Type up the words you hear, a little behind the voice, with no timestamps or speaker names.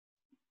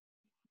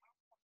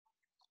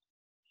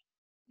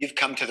You've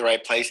come to the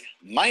right place.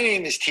 My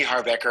name is T.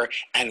 Harbecker,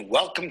 and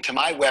welcome to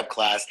my web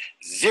class,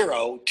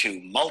 Zero to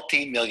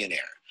Multimillionaire.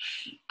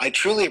 I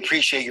truly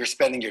appreciate your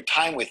spending your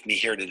time with me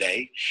here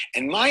today,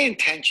 and my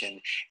intention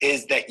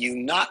is that you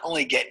not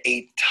only get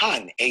a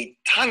ton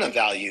of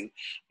value,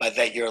 but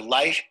that your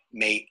life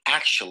may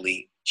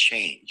actually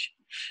change.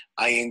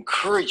 I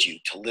encourage you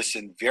to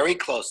listen very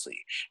closely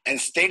and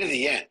stay to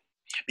the end,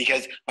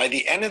 because by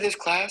the end of this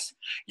class,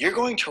 you're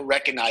going to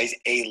recognize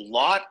a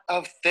lot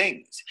of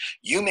things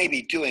you may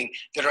be doing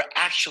that are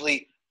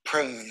actually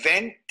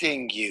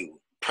preventing you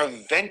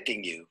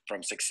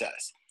from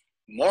success.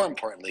 More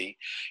importantly,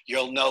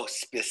 you'll know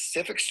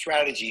specific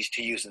strategies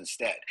to use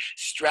instead.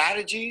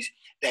 Strategies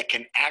that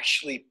can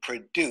actually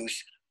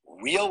produce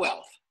real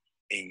wealth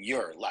in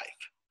your life.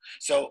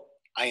 So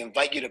I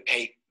invite you to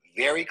pay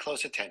very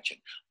close attention,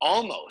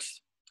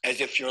 almost as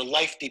if your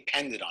life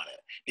depended on it,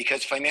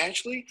 because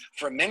financially,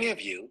 for many of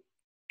you,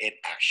 it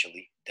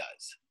actually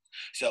does.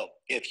 So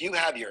if you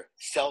have your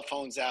cell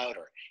phones out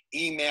or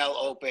email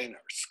open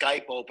or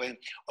Skype open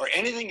or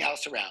anything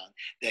else around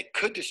that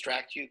could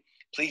distract you,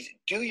 please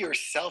do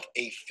yourself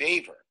a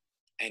favor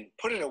and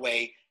put it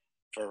away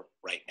for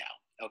right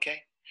now,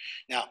 okay?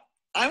 Now,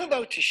 I'm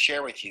about to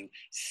share with you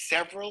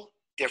several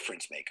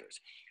difference makers,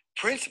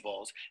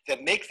 principles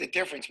that make the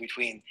difference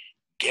between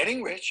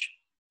getting rich,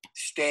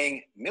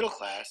 staying middle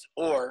class,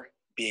 or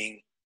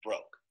being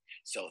broke.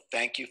 So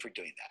thank you for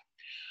doing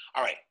that.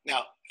 All right,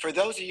 now, for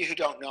those of you who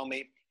don't know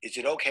me, is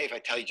it okay if I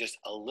tell you just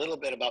a little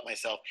bit about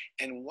myself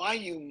and why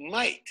you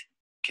might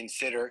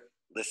consider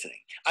listening?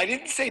 I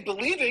didn't say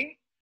believing,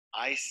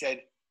 I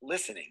said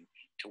listening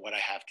to what I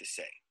have to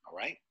say, all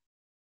right?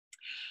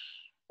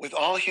 With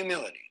all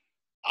humility,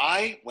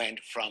 I went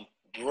from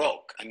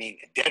broke,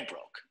 dead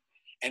broke,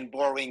 and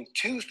borrowing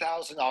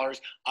 $2,000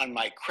 on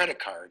my credit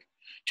card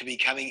to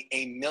becoming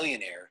a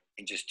millionaire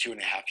in just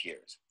 2.5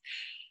 years.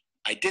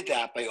 I did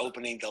that by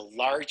opening the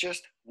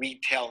largest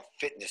retail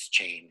fitness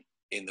chain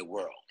in the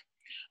world.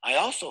 I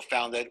also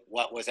founded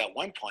what was at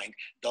one point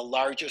the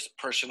largest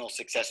personal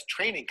success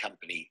training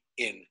company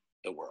in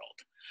the world.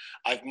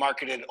 I've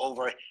marketed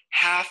over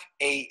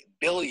 $500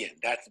 million,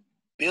 that's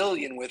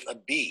billion with a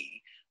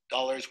B,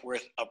 dollars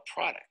worth of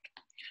product.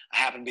 I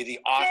happen to be the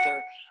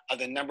author of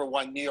the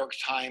 #1 New York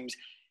Times,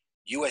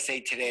 USA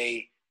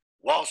Today,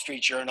 Wall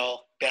Street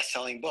Journal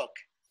best-selling book,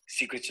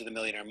 Secrets of the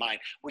Millionaire Mind,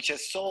 which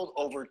has sold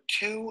over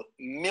 2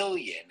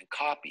 million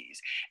copies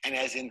and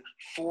is in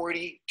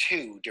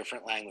 42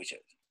 different languages.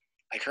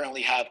 I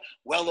currently have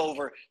well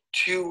over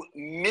 2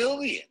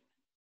 million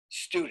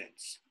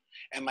students,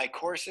 and my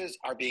courses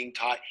are being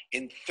taught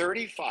in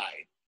 35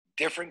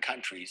 different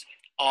countries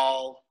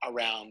all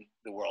around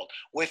the world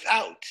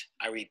without,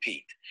 I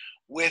repeat,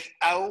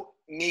 without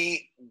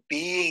me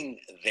being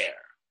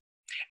there.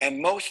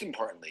 And most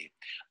importantly,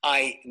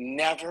 I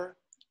never,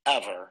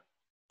 ever,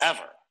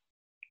 ever,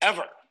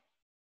 ever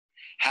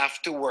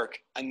have to work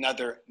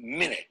another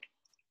minute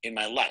in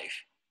my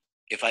life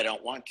if I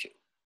don't want to.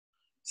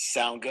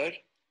 Sound good?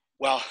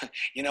 Well,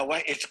 you know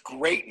what? It's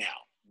great now,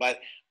 but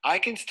I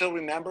can still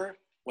remember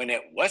when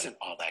it wasn't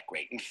all that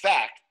great. In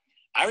fact,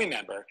 I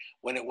remember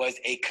when it was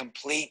a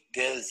complete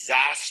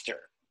disaster.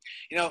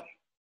 You know,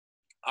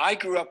 I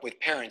grew up with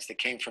parents that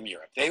came from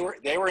Europe. They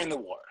were in the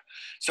war.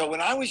 So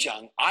when I was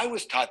young, I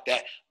was taught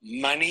that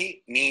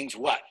money means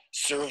what?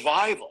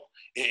 Survival.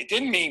 It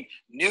didn't mean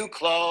new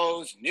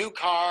clothes, new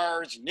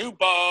cars, new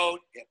boat.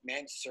 It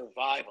meant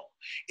survival.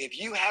 If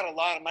you had a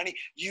lot of money,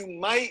 you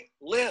might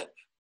live.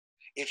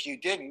 If you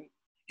didn't,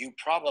 you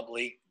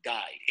probably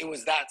died. It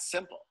was that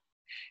simple.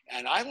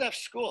 And I left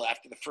school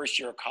after the first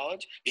year of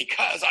college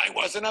because I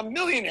wasn't a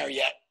millionaire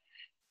yet.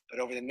 But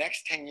over the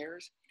next 10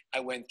 years,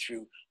 I went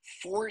through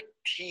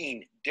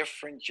 14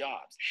 different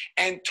jobs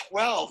and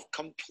 12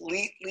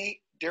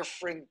 completely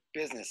different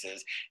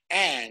businesses.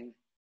 And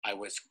I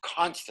was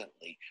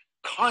constantly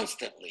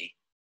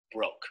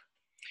broke.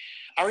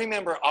 I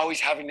remember always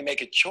having to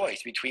make a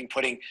choice between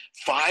putting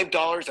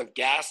 $5 of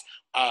gas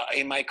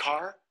in my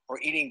car or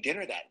eating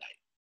dinner that night.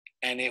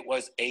 And it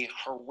was a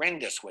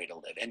horrendous way to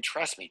live. And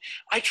trust me,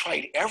 I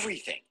tried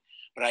everything,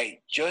 but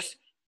I just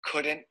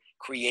couldn't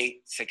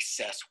create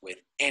success with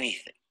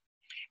anything.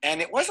 And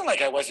it wasn't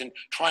like I wasn't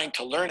trying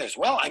to learn as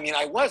well.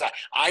 I was.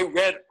 I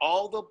read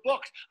all the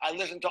books. I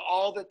listened to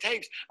all the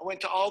tapes. I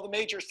went to all the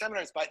major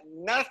seminars, but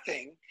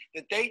nothing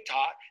that they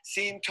taught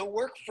seemed to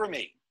work for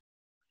me.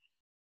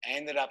 I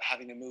ended up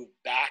having to move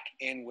back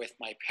in with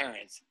my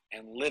parents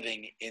and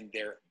living in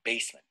their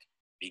basement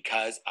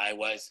because I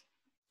was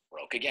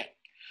broke again.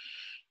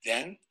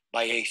 Then,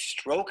 by a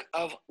stroke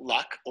of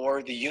luck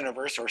or the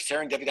universe or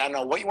serendipity, I don't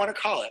know what you want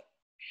to call it,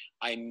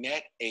 I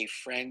met a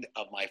friend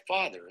of my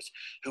father's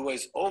who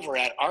was over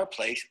at our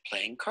place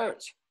playing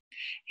cards.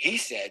 He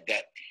said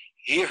that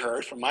he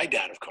heard from my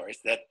dad, of course,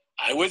 that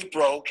I was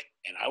broke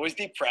and I was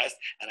depressed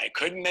and I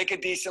couldn't make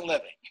a decent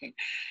living.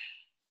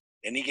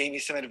 Then he gave me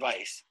some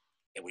advice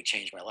that would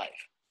change my life.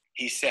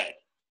 He said,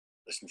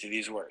 listen to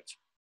these words.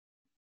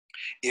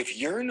 If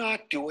you're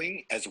not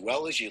doing as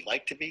well as you'd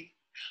like to be,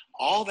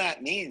 All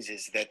that means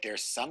is that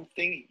there's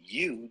something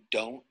you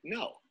don't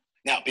know.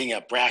 Now, being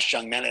a brash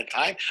young man at the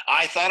time,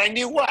 I thought I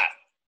knew what?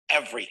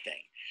 Everything.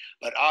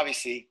 But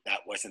obviously, that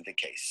wasn't the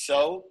case.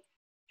 So,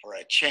 for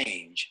a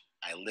change,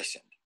 I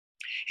listened.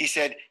 He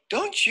said,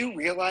 don't you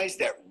realize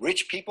that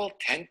rich people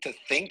tend to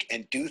think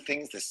and do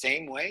things the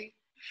same way?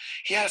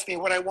 He asked me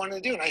what I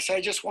wanted to do, and I said,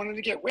 I just wanted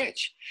to get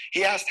rich.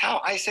 He asked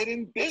how. I said,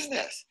 in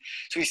business.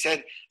 So he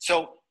said,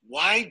 so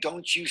why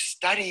don't you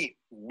study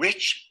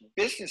rich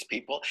business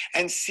people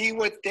and see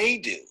what they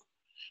do?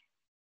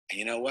 And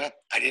you know what?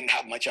 I didn't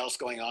have much else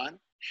going on.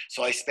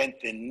 So I spent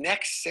the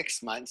next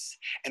 6 months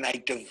and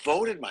I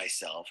devoted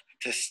myself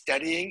to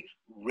studying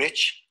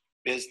rich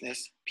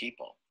business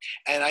people.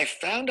 And I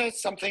found out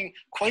something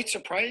quite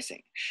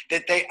surprising,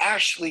 that they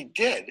actually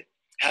did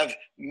have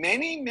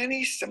many,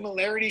 many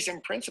similarities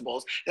and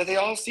principles that they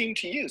all seem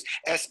to use,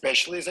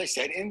 especially, as I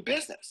said, in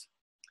business.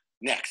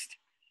 Next,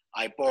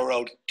 I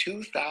borrowed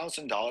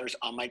 $2,000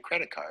 on my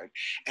credit card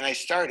and I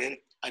started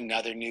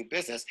another new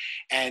business,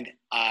 and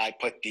I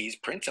put these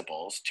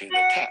principles to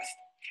the test.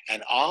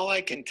 And all I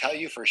can tell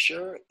you for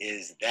sure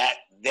is that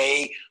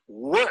they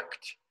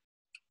worked.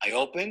 I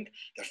opened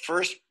the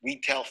first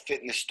retail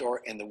fitness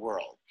store in the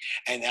world.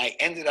 And I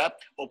ended up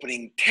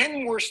opening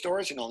 10 more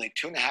stores in only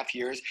 2.5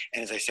 years.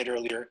 And as I said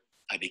earlier,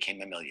 I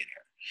became a millionaire.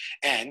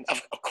 And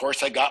of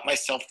course, I got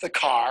myself the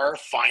car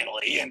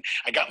finally, and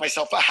I got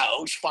myself a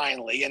house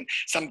finally, and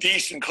some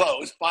decent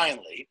clothes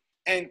finally.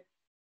 And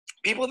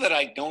people that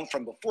I'd known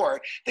from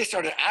before, they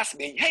started asking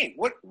me, hey,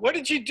 what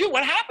did you do?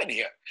 What happened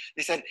here?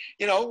 They said,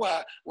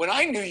 when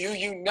I knew you,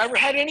 you never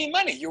had any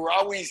money. You were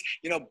always,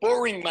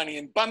 borrowing money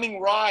and bumming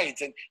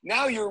rides, and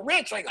now you're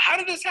rich. Like, how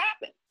did this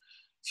happen?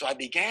 So I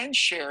began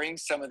sharing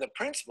some of the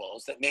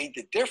principles that made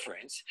the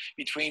difference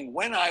between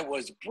when I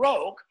was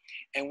broke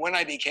and when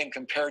I became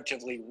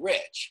comparatively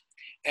rich.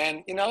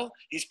 And,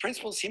 these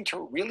principles seemed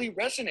to really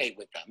resonate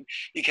with them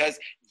because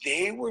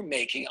they were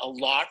making a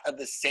lot of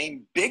the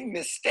same big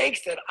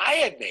mistakes that I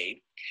had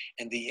made,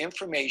 and the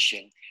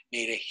information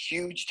made a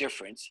huge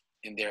difference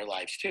in their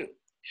lives too.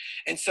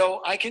 And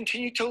so I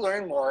continued to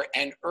learn more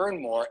and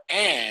earn more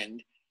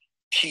and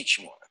teach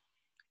more.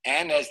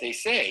 And as they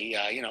say,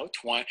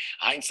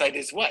 hindsight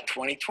is what?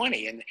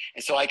 20/20. And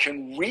so I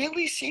can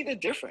really see the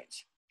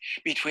difference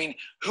between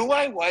who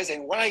I was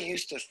and what I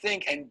used to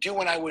think and do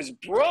when I was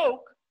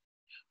broke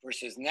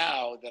versus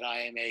now that I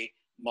am a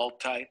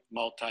multi-millionaire.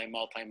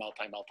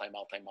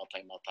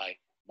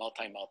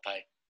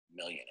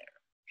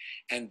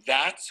 And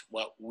that's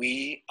what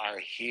we are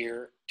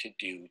here to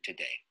do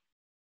today.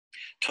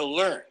 To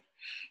learn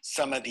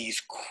some of these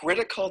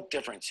critical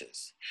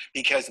differences,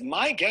 because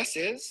my guess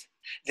is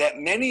that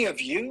many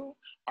of you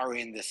are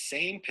in the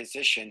same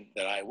position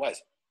that I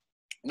was.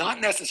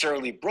 Not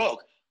necessarily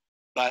broke,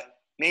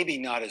 but maybe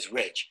not as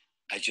rich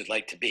as you'd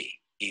like to be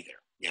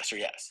either. Yes or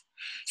yes?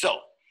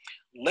 So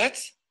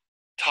let's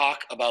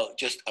talk about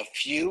just a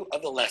few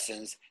of the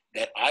lessons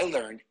that I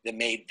learned that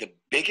made the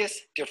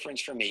biggest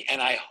difference for me,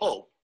 and I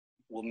hope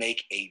will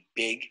make a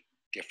big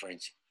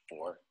difference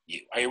for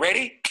you. Are you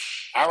ready?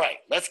 All right,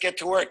 let's get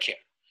to work here.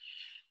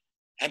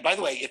 And by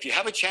the way, if you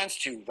have a chance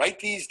to write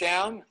these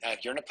down,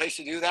 if you're in a place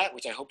to do that,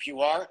 which I hope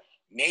you are,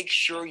 make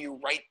sure you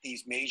write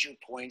these major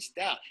points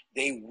down.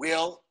 They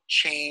will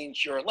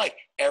change your life.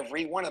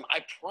 Every one of them,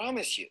 I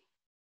promise you.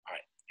 All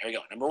right, here we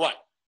go. Number one,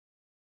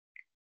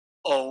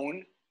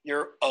 own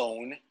your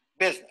own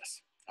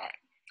business. All right,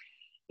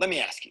 let me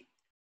ask you,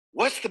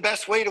 what's the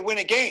best way to win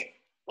a game?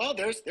 Well,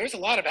 there's a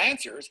lot of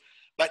answers,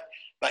 but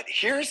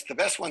here's the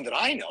best one that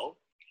I know.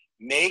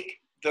 Make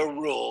the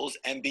rules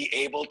and be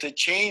able to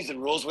change the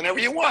rules whenever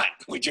you want.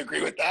 Would you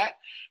agree with that?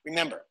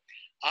 Remember,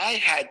 I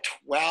had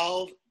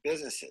 12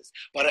 businesses,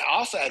 but I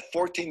also had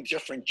 14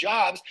 different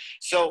jobs.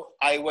 So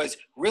I was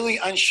really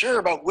unsure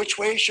about which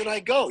way should I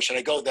go. Should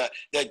I go the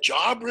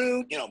job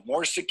route,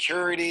 more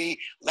security,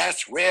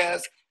 less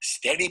risk,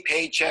 steady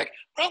paycheck,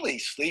 probably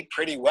sleep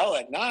pretty well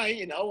at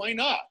night, why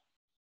not?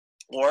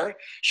 Or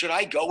should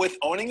I go with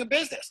owning a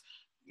business?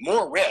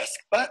 More risk,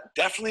 but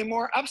definitely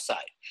more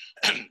upside.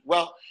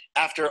 Well,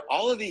 after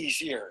all of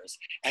these years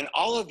and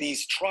all of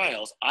these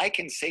trials, I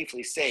can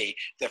safely say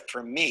that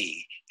for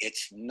me,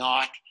 it's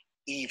not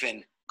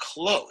even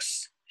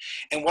close.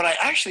 And what I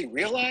actually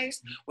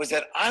realized was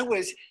that I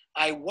was,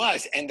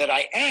 and that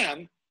I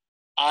am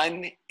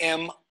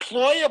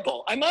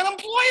unemployable. I'm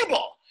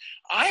unemployable.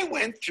 I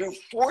went through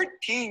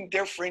 14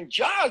 different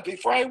jobs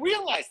before I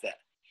realized that.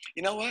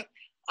 You know what?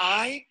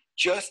 I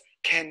just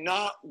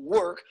cannot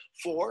work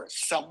for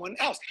someone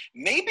else.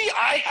 Maybe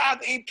I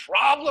have a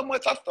problem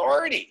with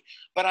authority,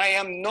 but I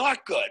am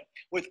not good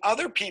with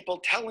other people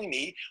telling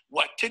me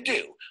what to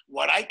do,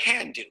 what I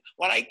can do,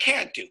 what I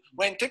can't do,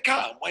 when to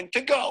come, when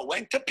to go,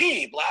 when to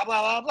pee, blah,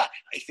 blah, blah, blah.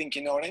 I think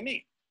you know what I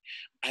mean.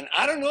 And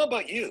I don't know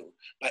about you,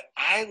 but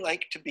I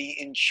like to be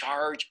in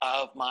charge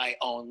of my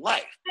own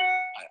life.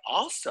 I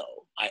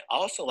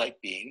also like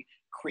being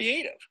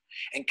creative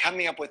and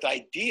coming up with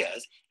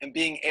ideas and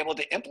being able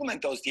to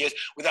implement those ideas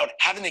without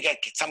having to get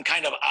some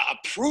kind of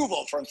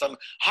approval from some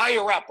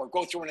higher up or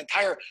go through an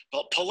entire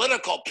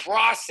political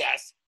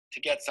process to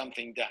get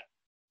something done.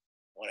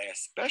 What I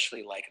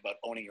especially like about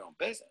owning your own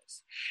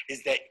business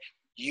is that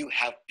you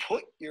have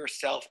put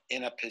yourself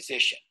in a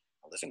position,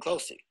 now listen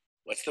closely,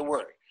 what's the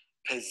word?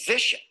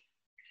 Position,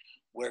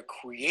 where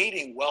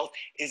creating wealth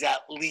is at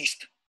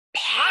least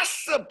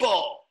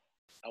possible.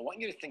 I want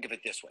you to think of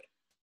it this way.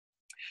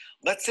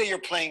 Let's say you're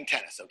playing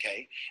tennis,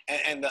 okay?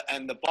 And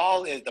the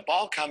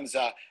ball comes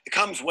it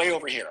comes way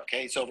over here,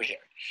 okay? It's over here.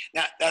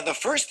 Now the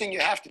first thing you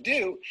have to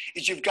do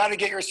is you've got to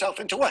get yourself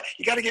into what?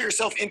 You got to get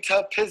yourself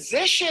into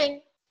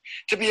position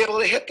to be able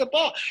to hit the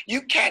ball.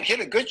 You can't hit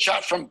a good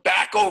shot from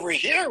back over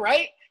here,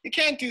 right? You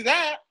can't do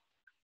that.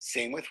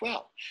 Same with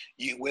wealth.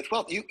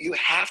 You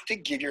have to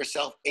give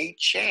yourself a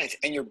chance,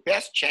 and your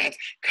best chance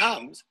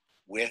comes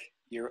with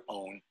your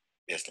own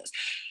business.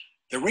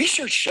 The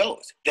research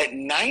shows that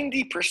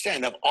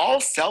 90% of all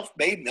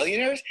self-made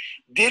millionaires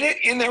did it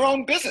in their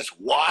own business.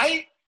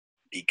 Why?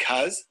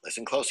 Because,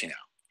 listen closely now,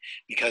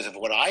 because of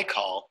what I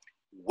call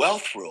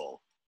wealth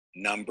rule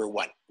number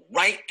one.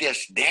 Write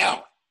this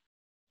down.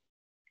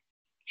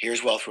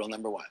 Here's wealth rule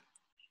number one.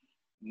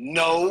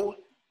 No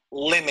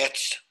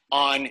limits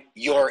on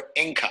your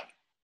income.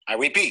 I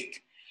repeat,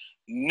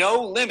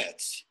 no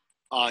limits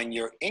on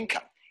your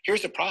income.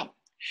 Here's the problem.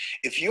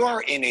 If you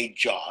are in a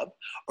job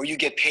or you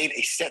get paid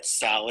a set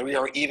salary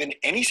or even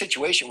any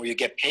situation where you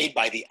get paid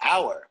by the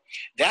hour,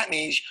 that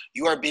means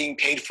you are being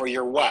paid for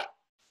your what?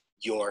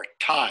 Your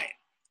time.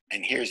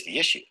 And here's the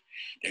issue.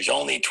 There's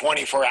only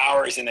 24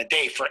 hours in a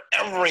day for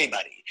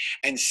everybody.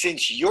 And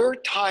since your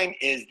time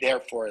is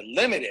therefore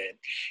limited,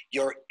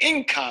 your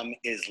income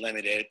is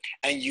limited,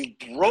 and you've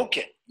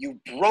broken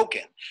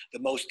the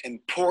most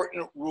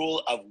important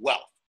rule of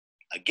wealth.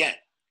 Again,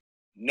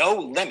 no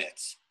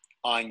limits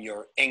on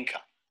your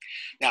income.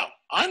 Now,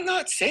 I'm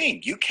not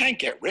saying you can't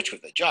get rich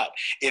with a job.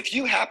 If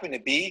you happen to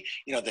be,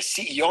 the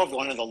CEO of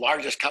one of the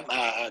largest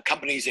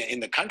companies in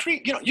the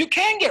country, you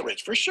can get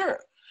rich for sure.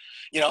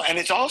 And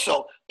it's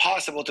also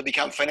possible to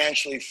become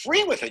financially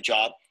free with a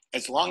job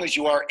as long as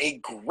you are a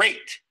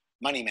great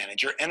money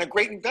manager and a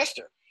great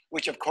investor,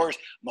 which of course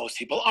most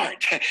people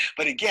aren't.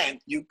 But again,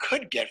 you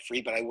could get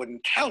free, but I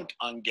wouldn't count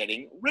on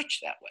getting rich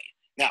that way.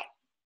 Now,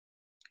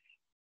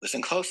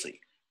 listen closely.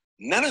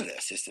 None of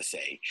this is to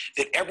say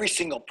that every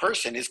single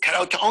person is cut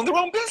out to own their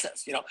own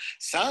business.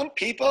 Some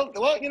people,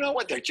 well, you know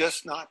what? They're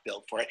just not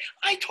built for it.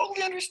 I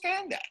totally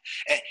understand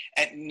that.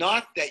 And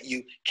not that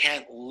you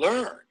can't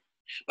learn.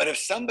 But if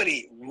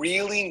somebody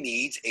really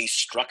needs a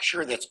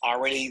structure that's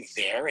already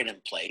there and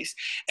in place,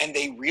 and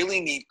they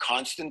really need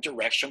constant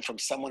direction from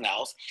someone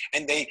else,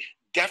 and they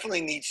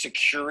definitely need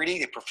security,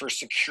 they prefer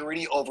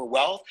security over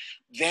wealth,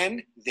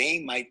 then they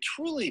might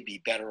truly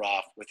be better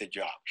off with a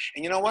job.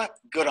 And you know what?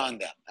 Good on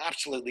them.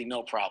 Absolutely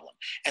no problem.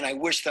 And I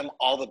wish them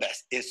all the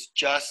best. It's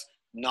just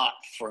not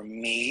for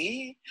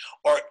me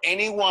or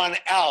anyone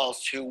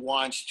else who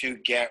wants to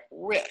get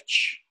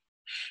rich.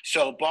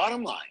 So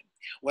bottom line,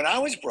 when I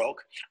was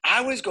broke,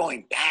 I was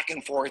going back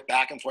and forth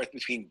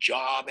between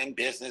job and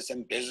business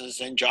and business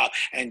and job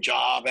and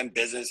job and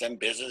business and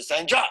business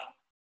and job.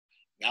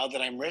 Now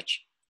that I'm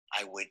rich,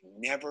 I would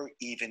never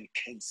even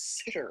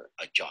consider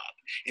a job.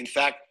 In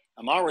fact,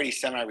 I'm already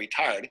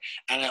semi-retired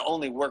and I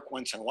only work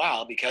once in a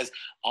while because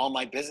all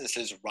my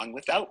businesses run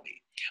without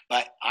me.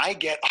 But I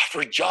get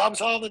offered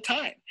jobs all the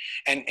time.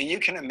 And you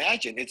can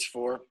imagine it's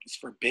for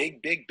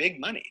big, big, big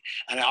money.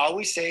 And I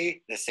always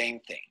say the same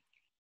thing.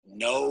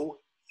 No,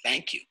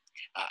 thank you.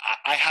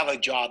 I have a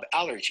job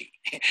allergy.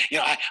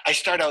 I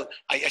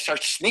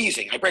start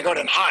sneezing. I break out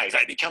in hives.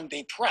 I become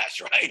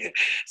depressed, right?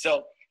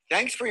 So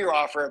thanks for your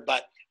offer,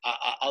 but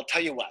I'll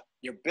tell you what,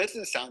 your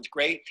business sounds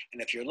great.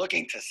 And if you're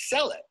looking to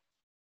sell it,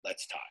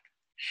 let's talk.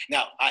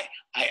 Now, I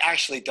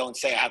actually don't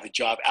say I have a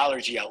job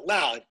allergy out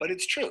loud, but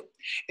it's true.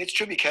 It's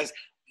true because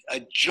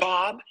a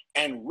job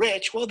and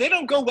rich, well, they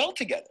don't go well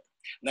together.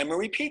 Let me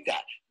repeat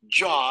that.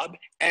 Job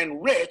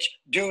and rich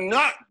do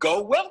not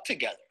go well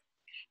together.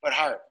 But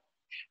Harv,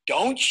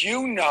 don't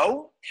you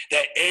know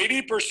that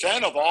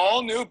 80% of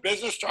all new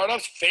business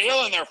startups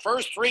fail in their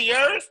first 3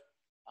 years?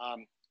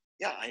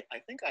 Yeah, I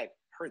think I've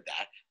heard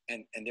that,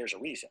 and there's a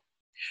reason.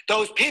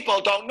 Those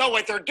people don't know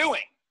what they're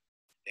doing.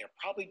 They're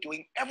probably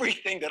doing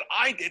everything that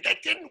I did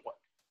that didn't work.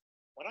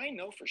 What I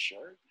know for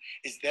sure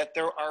is that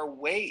there are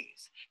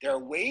ways. There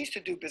are ways to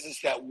do business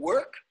that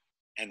work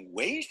and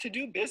ways to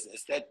do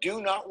business that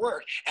do not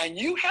work. And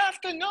you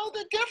have to know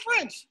the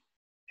difference.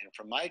 And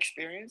from my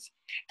experience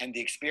and the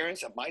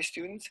experience of my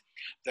students,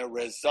 the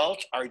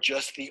results are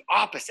just the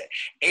opposite.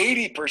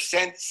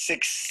 80%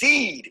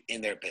 succeed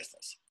in their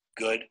business,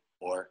 good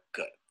or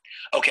good.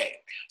 Okay,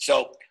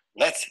 so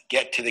let's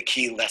get to the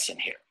key lesson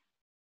here.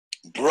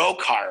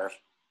 Broke Harv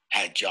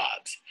had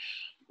jobs.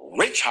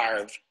 Rich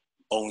Harv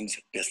owns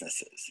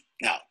businesses.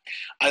 Now,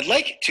 I'd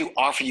like to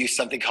offer you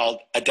something called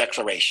a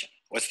declaration.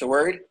 What's the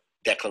word?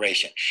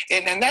 declaration.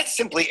 And that's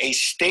simply a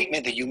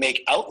statement that you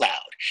make out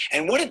loud.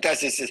 And what it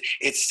does is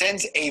it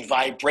sends a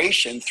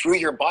vibration through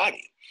your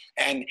body.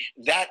 And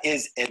that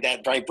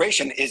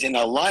vibration is in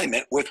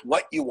alignment with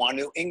what you want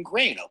to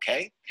ingrain,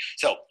 okay?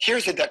 So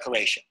here's the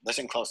declaration.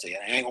 Listen closely,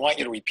 and I want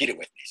you to repeat it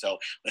with me. So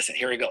listen,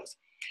 here it goes.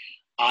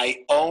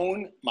 I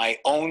own my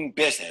own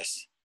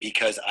business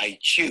because I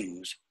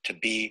choose to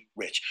be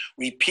rich.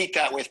 Repeat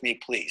that with me,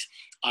 please.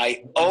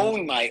 I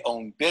own my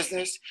own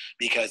business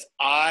because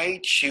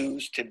I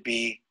choose to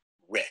be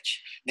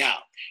rich. Now,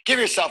 give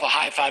yourself a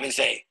high five and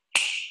say,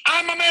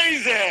 I'm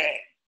amazing.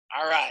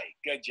 All right,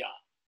 good job.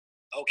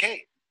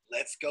 Okay,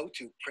 let's go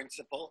to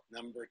principle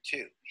number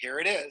 2. Here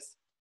it is.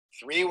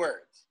 3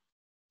 words.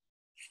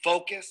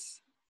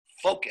 Focus,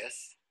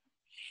 focus,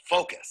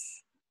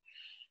 focus.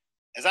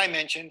 As I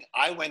mentioned,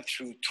 I went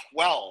through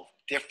 12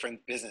 different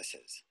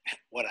businesses.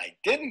 What I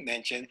didn't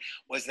mention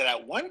was that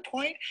at one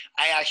point,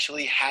 I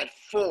actually had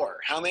 4.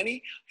 How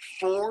many?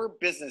 4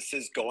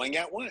 businesses going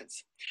at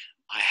once.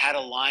 I had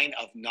a line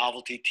of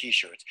novelty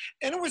t-shirts,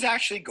 and it was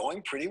actually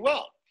going pretty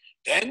well.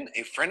 Then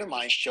a friend of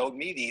mine showed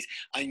me these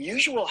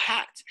unusual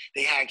hats.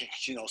 They had,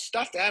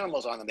 stuffed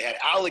animals on them. They had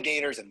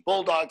alligators and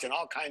bulldogs and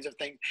all kinds of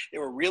things. They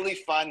were really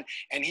fun.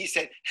 And he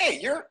said, hey,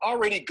 you're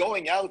already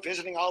going out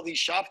visiting all these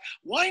shops.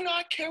 Why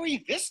not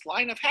carry this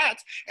line of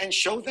hats and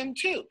show them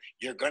too?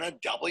 You're going to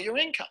double your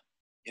income.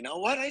 You know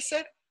what? I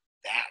said,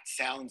 that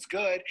sounds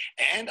good.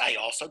 And I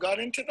also got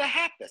into the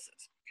hat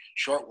business.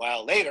 Short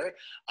while later,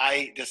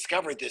 I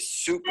discovered this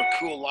super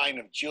cool line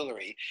of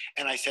jewelry.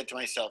 And I said to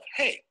myself,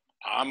 hey,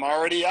 I'm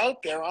already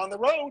out there on the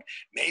road.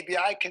 Maybe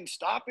I can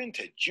stop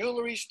into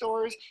jewelry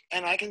stores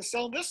and I can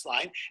sell this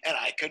line and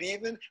I could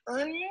even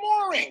earn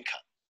more income.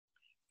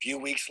 A few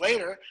weeks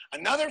later,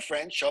 another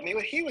friend showed me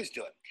what he was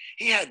doing.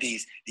 He had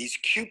these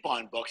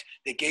coupon books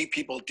that gave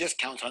people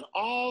discounts on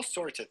all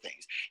sorts of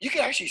things. You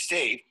could actually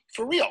save,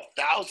 for real,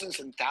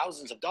 thousands and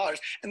thousands of dollars,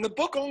 and the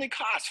book only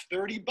costs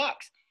 $30.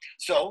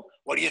 So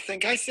what do you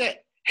think I said?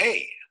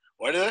 Hey,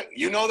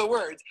 you know the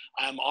words.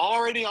 I'm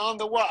already on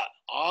the what?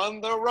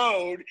 On the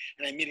road,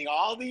 and I'm meeting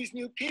all these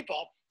new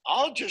people.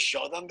 I'll just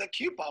show them the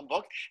coupon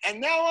book, and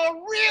now I'll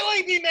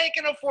really be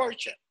making a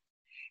fortune.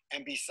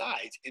 And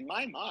besides, in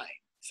my mind,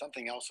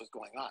 something else was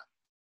going on.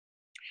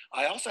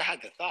 I also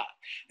had the thought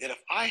that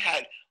if I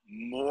had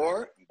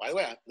more, by the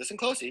way, listen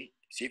closely,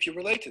 see if you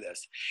relate to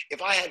this.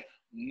 If I had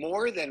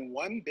more than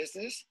one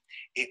business,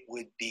 it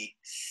would be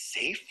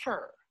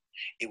safer.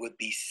 It would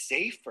be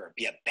safer,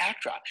 be a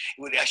backdrop.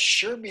 It would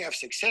assure me of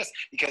success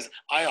because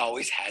I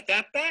always had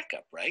that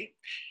backup, right?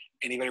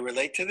 Anybody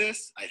relate to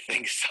this? I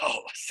think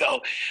so.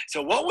 So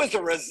what was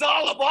the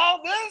result of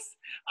all this?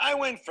 I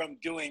went from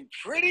doing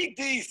pretty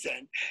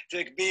decent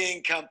to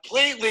being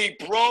completely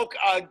broke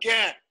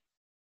again.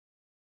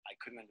 I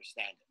couldn't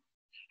understand it.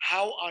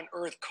 How on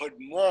earth could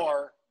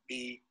more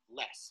be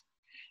less?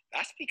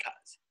 That's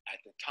because at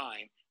the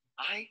time,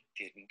 I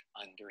didn't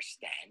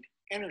understand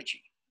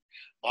energy.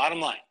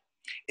 Bottom line,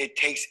 it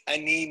takes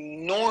an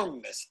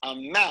enormous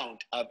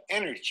amount of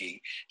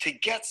energy to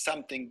get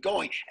something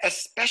going,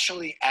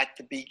 especially at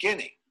the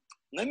beginning.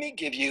 Let me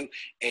give you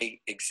an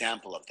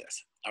example of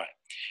this. All right.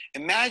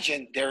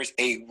 Imagine there's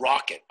a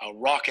rocket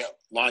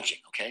launching,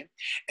 okay?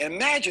 And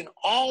imagine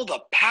all the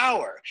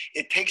power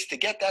it takes to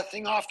get that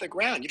thing off the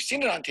ground. You've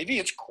seen it on TV.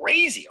 It's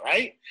crazy,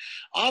 right?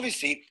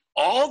 Obviously,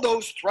 all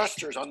those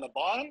thrusters on the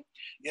bottom,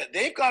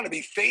 they've got to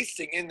be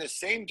facing in the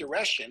same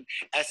direction,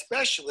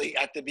 especially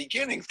at the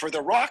beginning for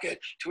the rocket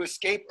to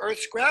escape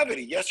Earth's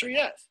gravity. Yes or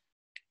yes?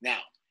 Now,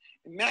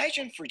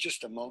 imagine for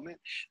just a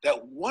moment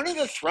that one of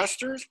the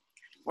thrusters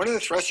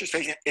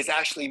facing is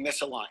actually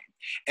misaligned.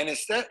 And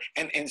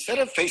instead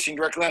of facing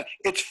directly out,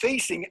 it's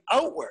facing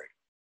outward.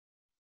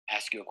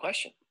 Ask you a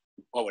question.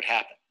 What would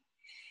happen?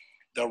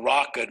 The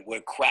rocket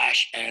would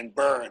crash and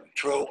burn.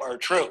 True or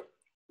true?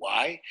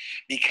 Why?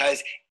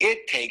 Because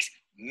it takes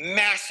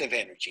massive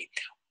energy.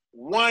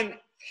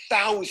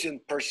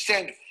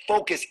 1,000%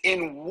 focus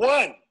in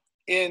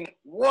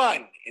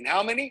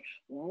how many?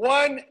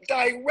 One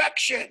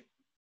direction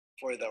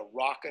for the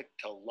rocket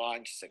to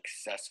launch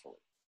successfully.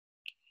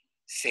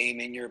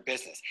 Same in your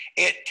business.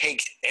 It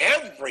takes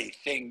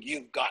everything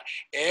you've got,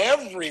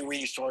 every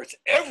resource,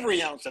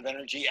 every ounce of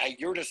energy at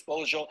your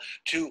disposal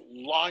to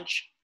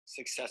launch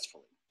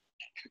successfully.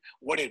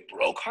 What did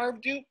Broke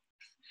do?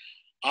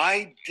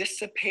 I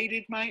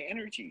dissipated my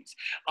energies.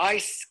 I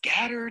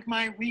scattered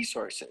my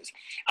resources.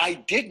 I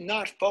did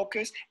not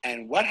focus,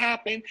 and what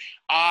happened?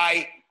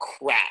 I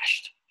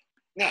crashed.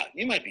 Now,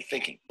 you might be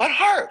thinking, but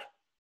Harv,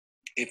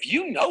 if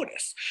you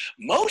notice,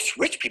 most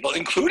rich people,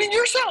 including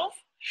yourself,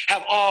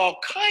 have all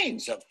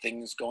kinds of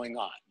things going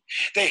on.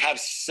 They have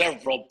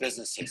several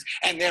businesses,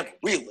 and they have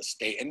real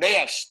estate, and they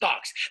have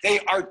stocks. They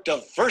are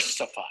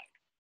diversified.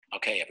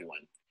 Okay,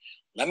 everyone,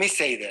 let me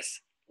say this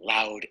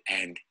loud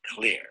and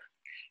clear.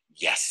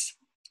 Yes,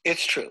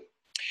 it's true.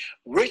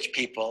 Rich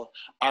people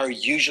are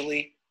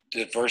usually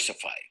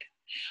diversified.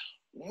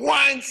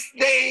 Once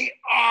they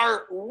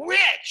are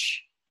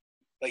rich,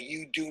 But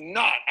you do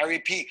not, I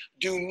repeat,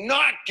 do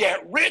not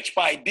get rich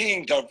by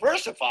being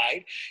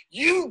diversified.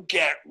 You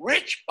get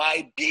rich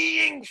by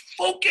being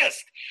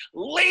focused,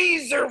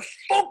 laser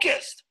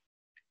focused.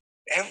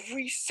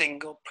 Every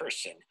single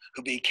person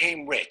who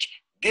became rich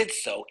did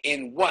so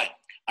in one,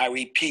 I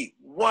repeat,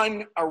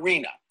 one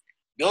arena.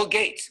 Bill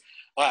Gates,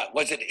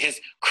 was it his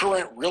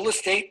current real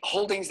estate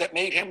holdings that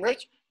made him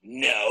rich?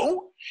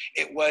 No,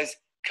 it was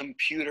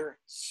computer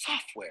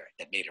software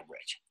that made him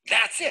rich.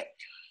 That's it.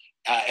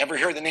 Ever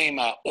hear the name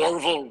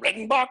Orville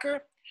Redenbacher?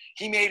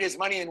 He made his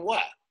money in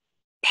what?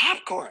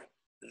 Popcorn.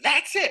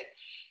 That's it.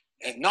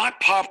 And not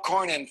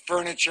popcorn and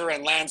furniture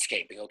and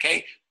landscaping,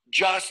 okay?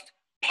 Just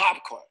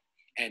popcorn.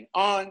 And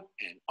on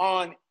and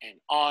on and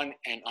on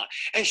and on.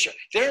 And sure,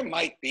 there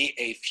might be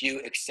a few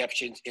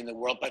exceptions in the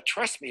world, but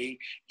trust me,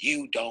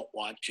 you don't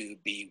want to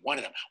be one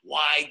of them.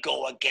 Why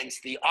go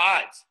against the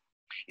odds?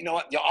 You know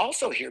what? You'll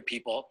also hear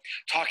people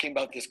talking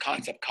about this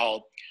concept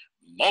called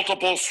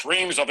multiple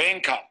streams of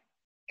income.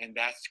 And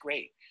that's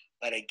great.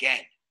 But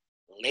again,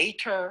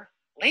 later.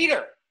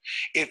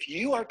 If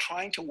you are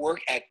trying to work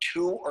at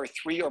 2 or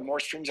 3 or more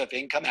streams of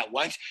income at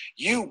once,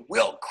 you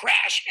will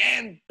crash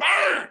and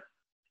burn.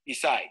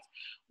 Besides,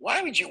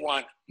 why would you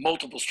want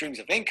multiple streams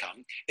of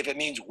income if it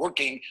means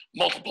working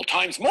multiple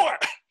times more?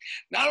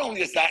 Not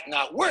only does that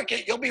not work,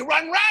 you'll be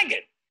run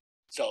ragged.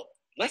 So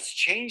let's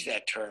change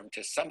that term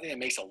to something that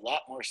makes a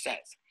lot more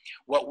sense.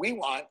 What we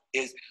want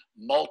is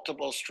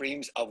multiple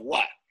streams of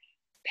what?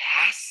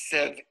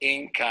 Passive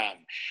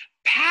income.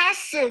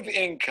 Passive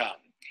income.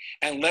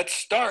 And let's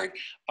start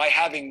by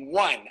having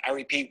one, I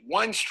repeat,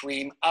 one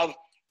stream of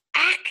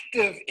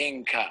active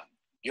income,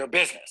 your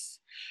business.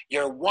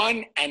 Your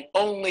one and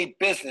only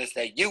business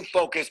that you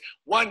focus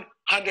 100%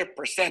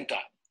 on.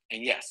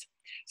 And yes,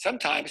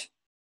 sometimes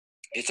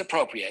it's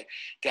appropriate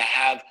to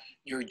have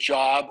your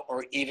job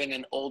or even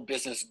an old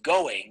business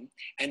going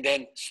and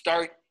then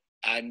start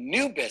a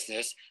new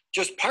business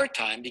just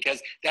part-time,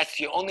 because that's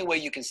the only way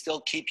you can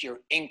still keep your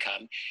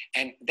income.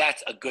 And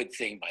that's a good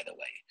thing, by the way.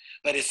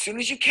 But as soon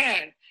as you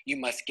can, you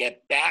must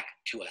get back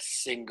to a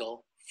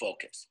single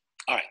focus.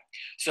 All right,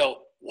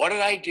 so what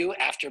did I do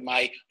after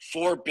my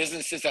 4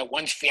 businesses at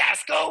once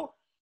fiasco?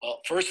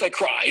 Well, first I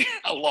cried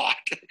a lot.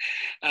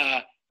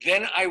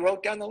 Then I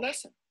wrote down the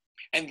lesson.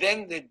 And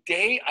then the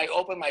day I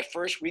opened my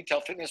first retail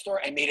fitness store,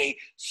 I made a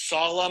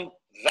solemn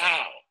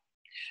vow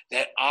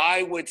that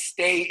I would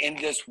stay in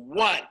this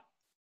one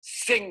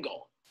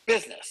single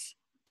business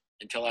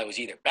until I was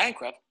either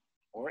bankrupt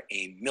or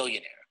a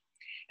millionaire.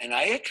 And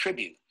I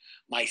attribute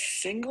my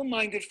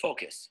single-minded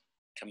focus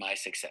to my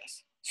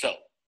success. So,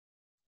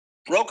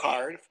 broke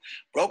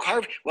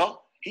Harv,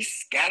 well, he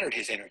scattered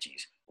his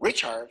energies.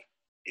 Rich Harv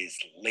is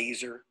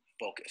laser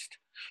focused.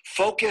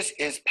 Focus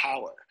is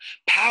power.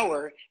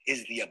 Power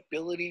is the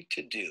ability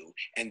to do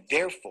and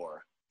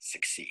therefore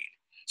succeed.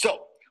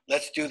 So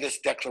let's do this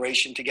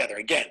declaration together.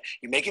 Again,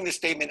 you're making the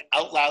statement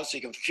out loud so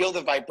you can feel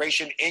the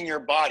vibration in your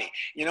body.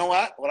 You know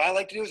what? What I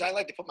like to do is I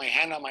like to put my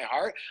hand on my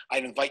heart.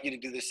 I'd invite you to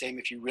do the same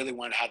if you really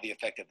want to have the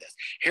effect of this.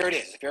 Here it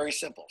is. It's very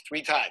simple.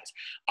 3 times.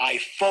 I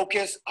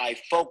focus, I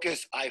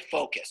focus, I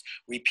focus.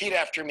 Repeat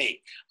after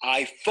me.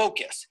 I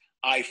focus,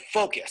 I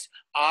focus,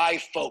 I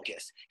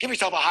focus. Give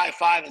yourself a high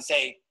five and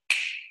say,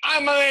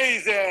 I'm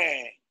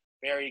amazing.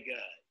 Very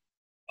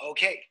good.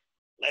 Okay.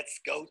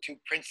 Let's go to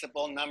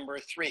principle number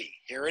 3.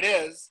 Here it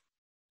is.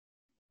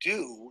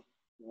 Do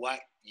what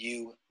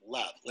you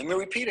love. Let me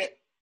repeat it.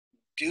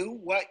 Do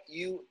what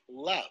you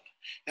love.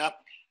 Now,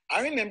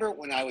 I remember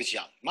when I was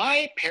young,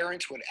 my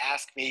parents would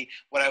ask me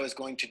what I was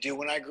going to do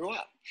when I grew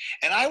up.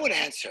 And I would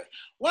answer,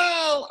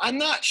 well, I'm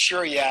not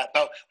sure yet,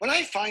 but when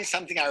I find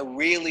something I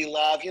really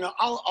love,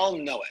 I'll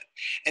know it.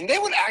 And they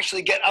would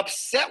actually get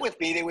upset with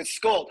me. They would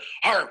scold,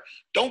 Harv,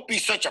 don't be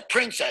such a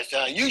princess.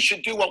 You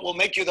should do what will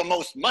make you the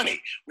most money.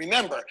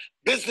 Remember,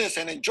 business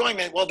and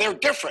enjoyment, well, they're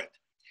different.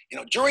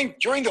 During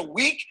the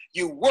week,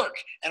 you work.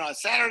 And on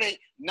Saturday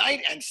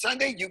night and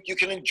Sunday, you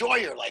can enjoy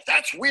your life.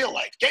 That's real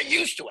life. Get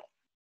used to it.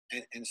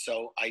 And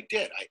so I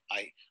did.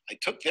 I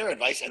took their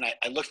advice and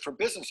I looked for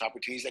business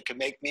opportunities that could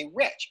make me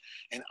rich.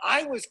 And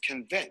I was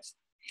convinced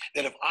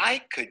that if I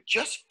could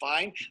just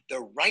find the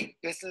right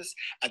business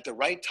at the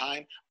right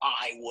time,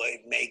 I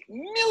would make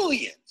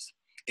millions.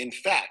 In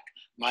fact,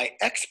 my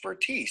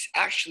expertise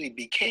actually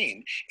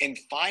became in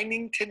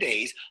finding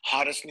today's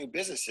hottest new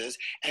businesses,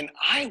 and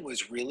I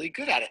was really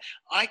good at it.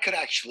 I could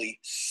actually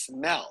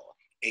smell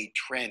a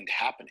trend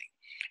happening.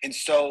 And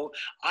so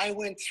I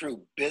went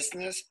through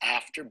business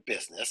after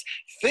business,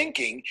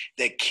 thinking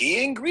the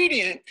key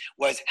ingredient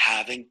was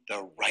having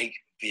the right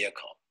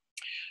vehicle.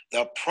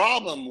 The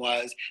problem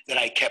was that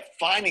I kept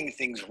finding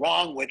things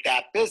wrong with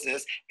that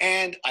business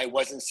and I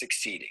wasn't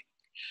succeeding.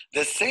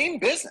 The same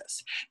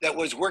business that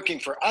was working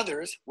for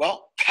others,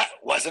 well, that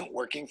wasn't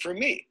working for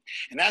me.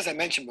 And as I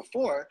mentioned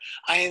before,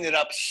 I ended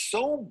up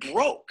so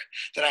broke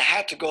that I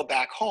had to go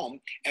back home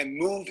and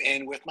move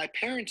in with my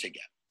parents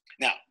again.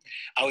 Now,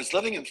 I was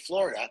living in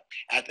Florida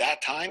at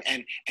that time,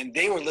 and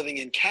they were living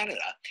in Canada.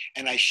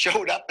 And I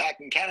showed up back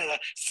in Canada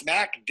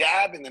smack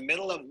dab in the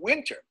middle of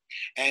winter.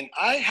 And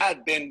I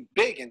had been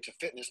big into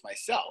fitness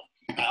myself.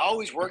 I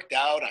always worked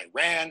out, I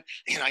ran,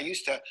 I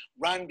used to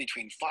run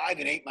between 5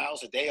 and 8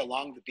 miles a day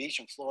along the beach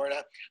in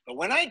Florida. But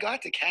when I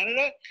got to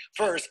Canada,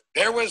 first,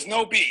 there was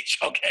no beach,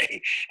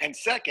 okay? And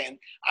second,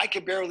 I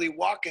could barely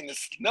walk in the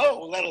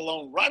snow, let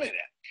alone run in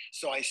it.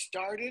 So I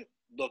started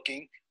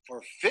looking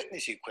for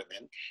fitness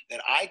equipment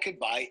that I could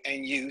buy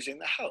and use in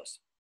the house.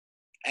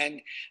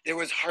 And there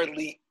was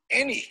hardly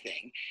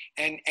anything,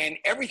 and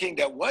everything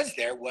that was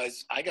there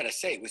was, I gotta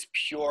say, it was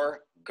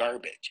pure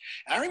garbage.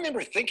 And I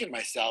remember thinking to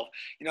myself,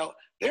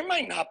 there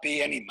might not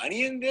be any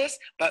money in this,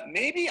 but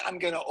maybe I'm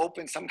gonna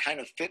open some kind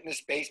of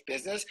fitness-based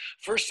business.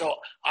 First, so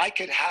I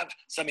could have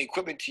some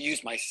equipment to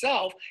use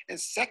myself, and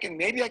second,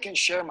 maybe I can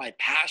share my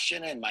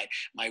passion and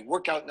my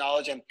workout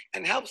knowledge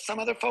and help some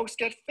other folks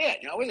get fit.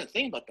 I wasn't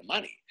thinking about the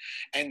money.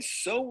 And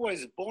so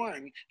was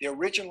born the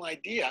original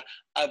idea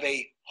of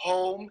a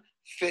home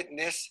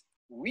fitness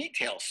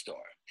retail store.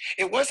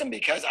 It wasn't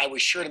because I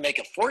was sure to make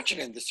a fortune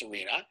in this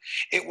arena.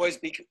 It was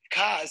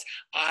because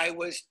I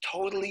was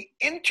totally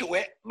into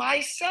it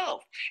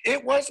myself.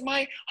 It was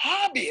my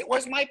hobby. It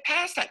was my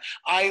pastime.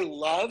 I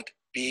loved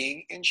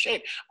being in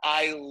shape.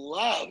 I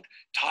loved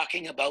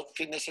talking about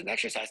fitness and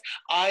exercise.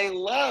 I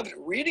loved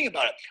reading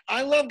about it.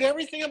 I loved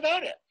everything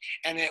about it.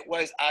 And it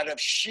was out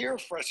of sheer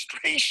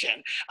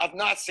frustration of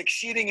not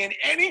succeeding in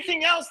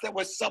anything else that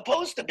was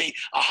supposed to be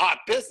a hot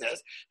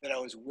business that I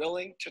was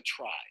willing to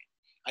try.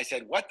 I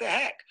said, what the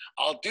heck?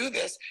 I'll do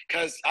this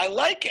because I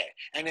like it.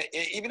 And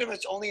even if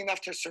it's only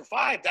enough to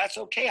survive, that's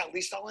okay. At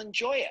least I'll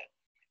enjoy it.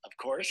 Of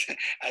course,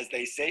 as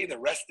they say, the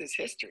rest is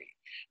history.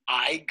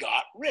 I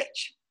got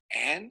rich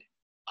and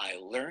I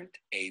learned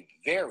a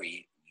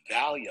very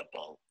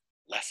valuable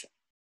lesson.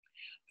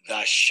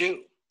 The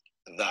shoe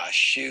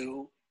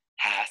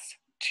has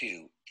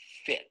to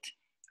fit.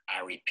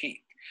 I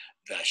repeat,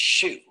 the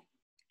shoe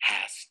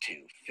has to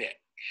fit.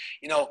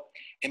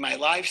 In my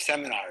live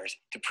seminars,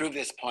 to prove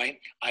this point,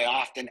 I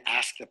often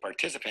ask the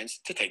participants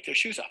to take their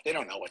shoes off. They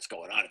don't know what's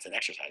going on. It's an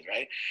exercise,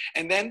 right?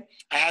 And then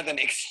I have them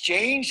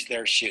exchange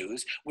their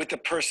shoes with the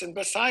person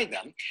beside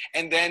them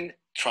and then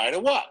try to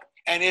walk.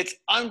 And it's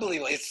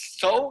unbelievable. It's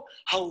so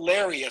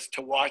hilarious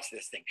to watch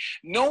this thing.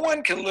 No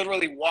one can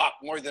literally walk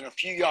more than a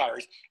few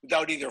yards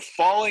without either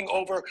falling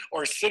over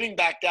or sitting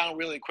back down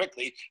really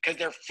quickly because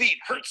their feet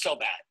hurt so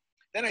bad.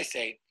 Then I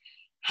say,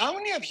 how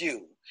many of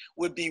you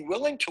would be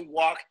willing to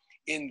walk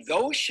in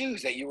those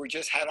shoes that you were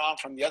just had on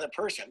from the other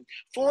person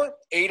for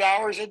 8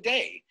 hours a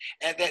day,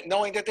 and that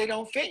knowing that they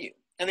don't fit you?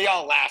 And they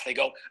all laugh. They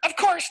go, of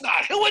course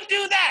not. Who would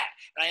do that?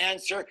 And I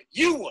answer,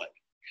 you would.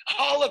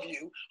 All of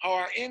you who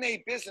are in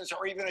a business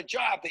or even a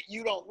job that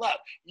you don't love,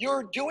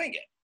 you're doing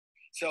it.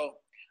 So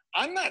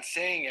I'm not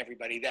saying,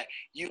 everybody, that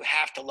you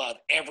have to love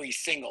every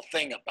single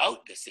thing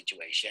about this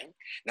situation.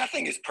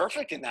 Nothing is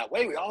perfect in that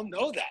way. We all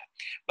know that.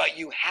 But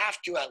you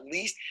have to at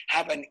least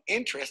have an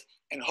interest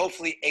and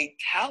hopefully a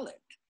talent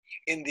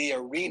in the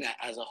arena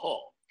as a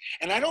whole.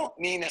 And I don't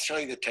mean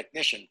necessarily the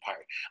technician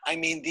part. I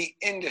mean the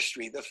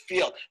industry, the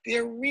field, the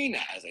arena,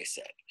 as I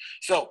said.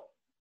 So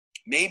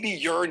maybe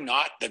you're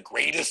not the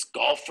greatest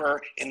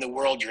golfer in the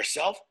world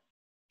yourself,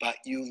 but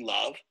you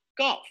love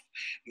golf.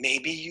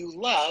 Maybe you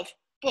love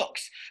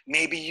books.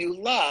 Maybe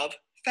you love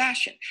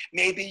fashion.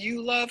 Maybe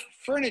you love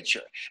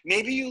furniture.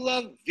 Maybe you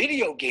love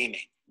video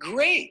gaming.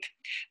 Great.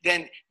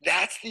 Then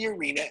that's the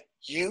arena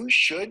you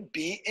should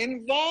be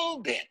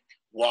involved in.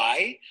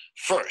 Why?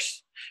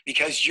 First,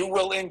 because you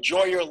will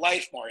enjoy your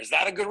life more. Is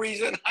that a good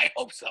reason? I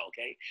hope so,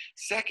 okay?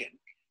 Second,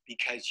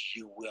 because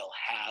you will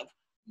have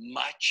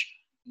much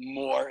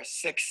more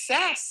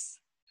success.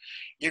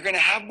 You're going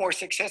to have more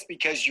success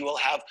because you will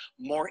have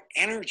more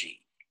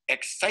energy,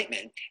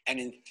 excitement, and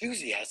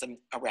enthusiasm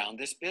around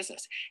this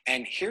business.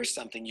 And here's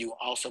something you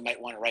also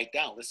might want to write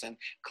down. Listen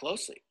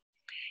closely.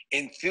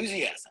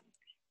 Enthusiasm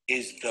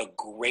is the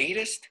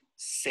greatest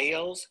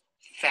sales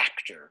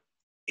factor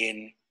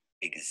in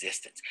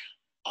existence.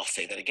 I'll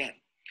say that again.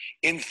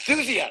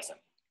 Enthusiasm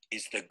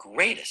is the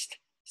greatest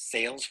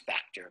sales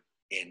factor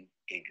in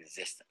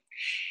existence.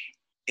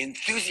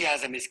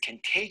 Enthusiasm is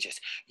contagious.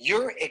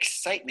 Your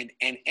excitement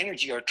and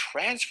energy are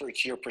transferred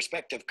to your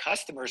prospective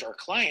customers or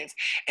clients,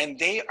 and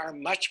they are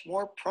much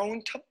more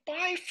prone to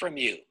buy from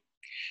you.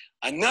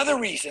 Another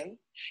reason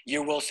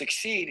you will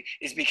succeed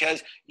is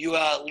because you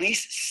at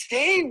least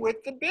stay with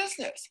the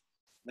business.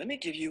 Let me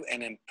give you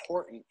an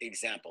important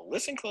example.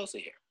 Listen closely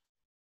here.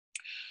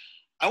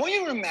 I want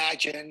you to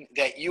imagine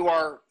that you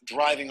are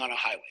driving on a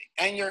highway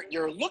and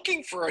you're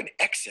looking for an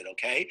exit,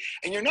 okay?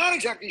 And you're not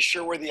exactly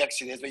sure where the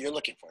exit is, but you're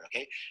looking for it,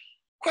 okay?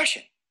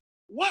 Question,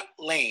 what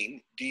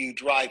lane do you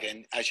drive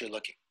in as you're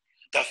looking?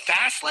 The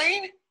fast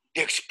lane,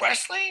 the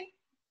express lane,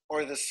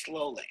 or the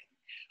slow lane?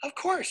 Of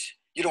course,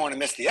 you don't want to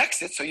miss the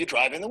exit, so you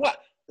drive in the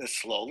what? The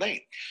slow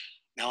lane.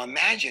 Now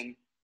imagine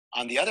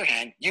On the other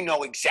hand, you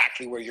know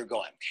exactly where you're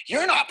going.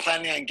 You're not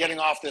planning on getting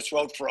off this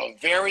road for a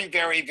very,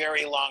 very,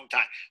 very long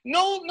time.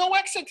 No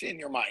exit in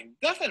your mind.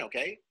 Nothing,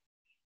 okay?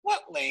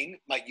 What lane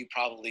might you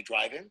probably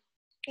drive in?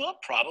 Well,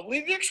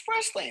 probably the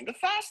express lane, the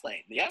fast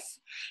lane, yes?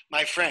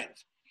 My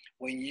friends,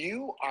 when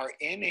you are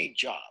in a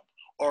job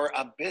or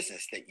a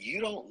business that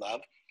you don't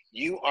love,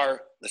 you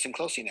are, listen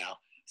closely now,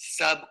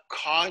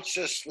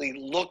 subconsciously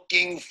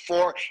looking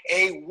for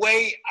a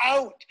way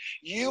out.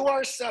 You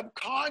are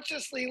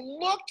subconsciously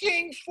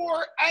looking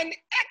for an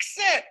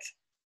exit.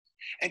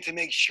 And to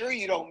make sure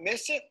you don't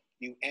miss it,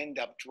 you end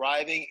up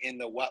driving in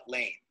the what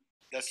lane?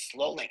 The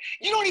slow lane.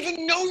 You don't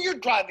even know you're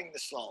driving the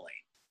slow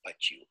lane, but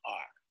you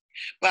are.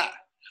 But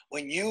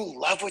when you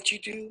love what you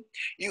do,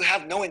 you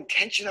have no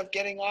intention of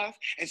getting off,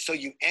 and so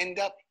you end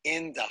up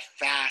in the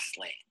fast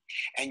lane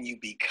and you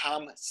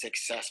become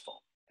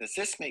successful. Does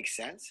this make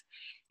sense?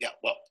 Yeah,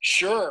 well,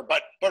 sure,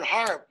 but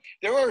Harv,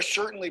 there are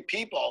certainly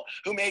people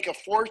who make a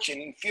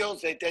fortune and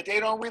feels that they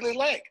don't really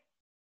like.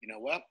 You know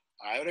what?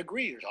 I would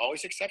agree. There's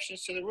always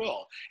exceptions to the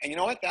rule. And you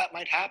know what? That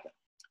might happen.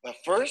 But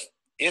first,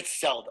 it's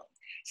seldom.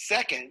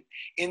 Second,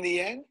 in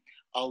the end,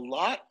 a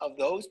lot of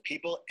those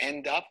people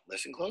end up,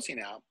 listen closely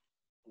now,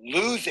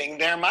 losing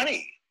their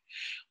money.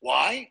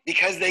 Why?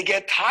 Because they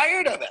get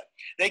tired of it.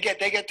 They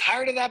get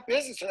tired of that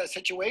business or that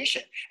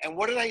situation. And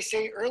what did I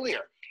say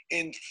earlier?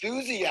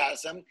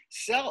 Enthusiasm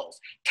sells.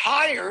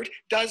 Tired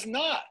does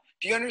not.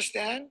 Do you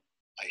understand?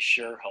 I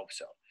sure hope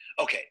so.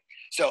 Okay,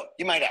 so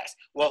you might ask,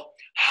 well,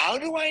 how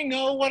do I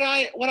know what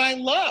I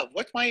love?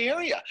 What's my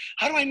area?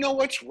 How do I know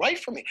what's right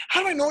for me?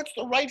 How do I know it's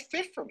the right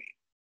fit for me?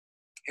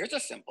 Here's a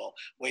simple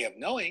way of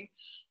knowing.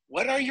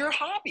 What are your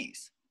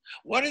hobbies?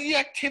 What are the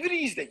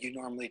activities that you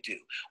normally do?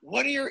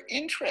 What are your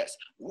interests?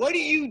 What do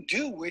you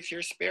do with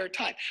your spare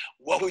time?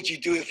 What would you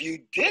do if you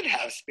did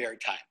have spare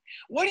time?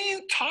 What do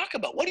you talk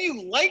about? What do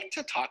you like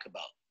to talk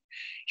about?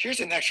 Here's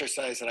an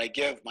exercise that I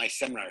give my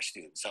seminar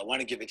students. So I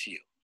want to give it to you.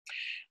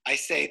 I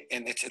say,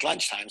 and it's at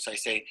lunchtime, so I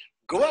say,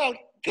 go out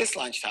this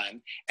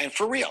lunchtime, and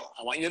for real,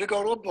 I want you to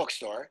go to a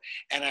bookstore,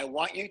 and I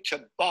want you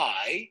to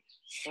buy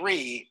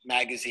 3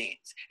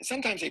 magazines. And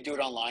sometimes they do it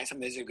online.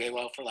 Sometimes they go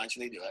out for lunch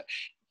and they do it.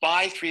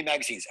 Buy 3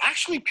 magazines.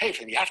 Actually pay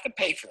for them. You have to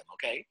pay for them,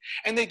 okay?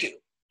 And they do.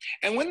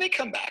 And when they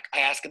come back, I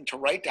ask them to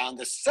write down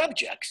the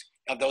subjects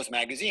of those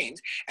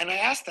magazines, and I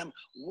ask them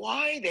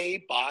why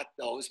they bought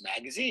those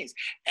magazines.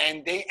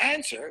 And they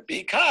answer,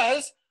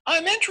 because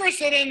I'm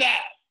interested in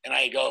that. And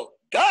I go,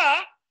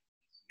 duh,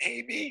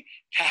 maybe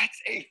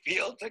that's a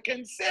field to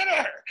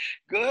consider.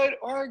 Good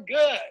or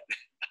good.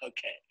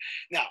 Okay.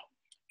 Now,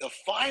 the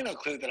final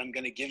clue that I'm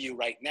going to give you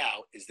right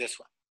now is this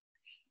one.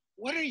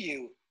 What are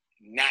you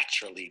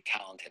naturally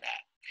talented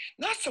at?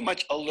 Not so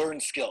much a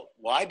learned skill.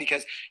 Why?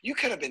 Because you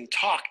could have been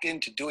talked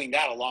into doing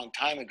that a long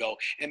time ago,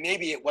 and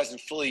maybe it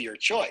wasn't fully your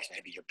choice.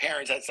 Maybe your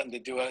parents had something to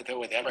do with it,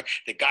 whatever.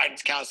 The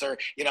guidance counselor,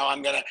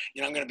 I'm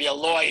gonna be a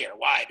lawyer.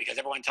 Why? Because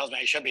everyone tells me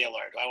I should be a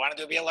lawyer. Do I want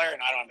to be a lawyer?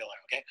 No, I don't want to be a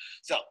lawyer. Okay.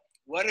 So,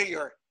 what are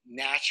your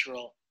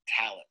natural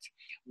talents?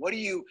 What are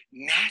you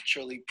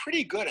naturally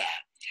pretty good at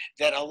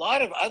that a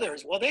lot of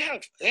others, well, they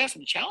have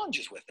some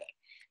challenges with it.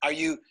 Are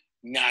you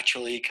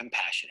naturally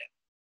compassionate?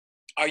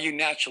 Are you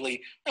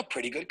naturally a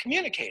pretty good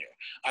communicator?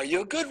 Are you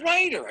a good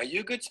writer? Are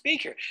you a good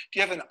speaker? Do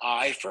you have an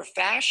eye for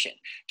fashion?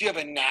 Do you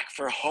have a knack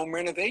for home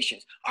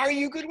renovations? Are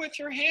you good with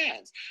your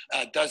hands?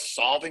 Does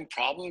solving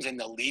problems in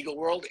the legal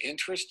world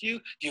interest you?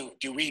 Do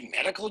you read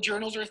medical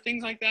journals or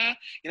things like that?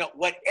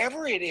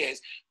 Whatever it is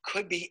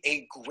could be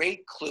a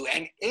great clue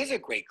and is a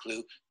great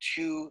clue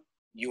to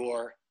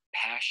your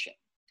passion.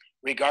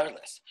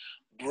 Regardless,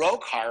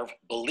 broke Harv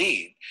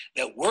believed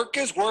that work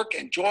is work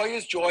and joy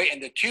is joy, and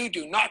the two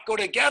do not go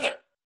together.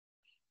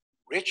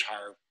 Rich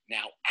Harv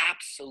now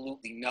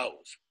absolutely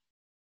knows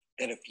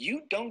that if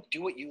you don't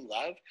do what you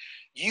love,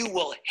 you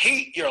will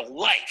hate your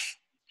life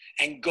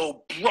and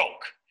go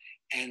broke.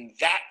 And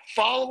that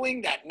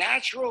following that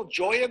natural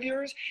joy of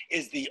yours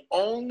is the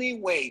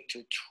only way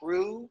to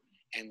true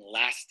and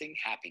lasting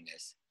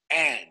happiness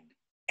and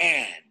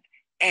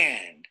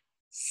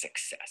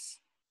success.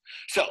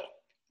 So,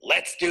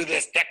 let's do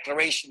this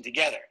declaration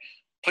together.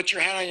 Put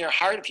your hand on your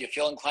heart if you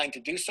feel inclined to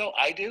do so.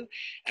 I do.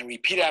 And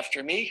repeat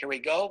after me. Here we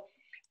go.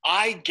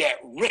 I get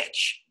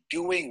rich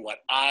doing what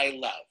I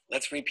love.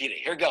 Let's repeat it.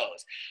 Here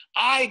goes.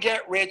 I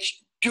get rich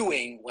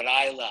doing what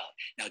I love.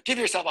 Now give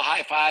yourself a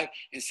high five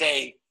and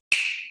say,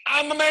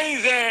 I'm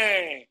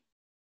amazing.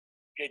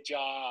 Good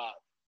job.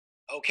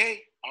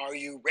 Okay. Are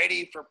you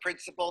ready for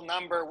principle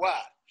number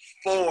what?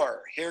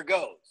 4. Here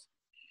goes.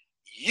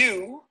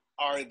 You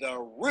are the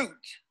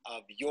root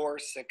of your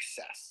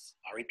success.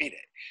 I'll repeat it.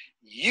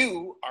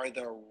 You are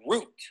the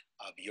root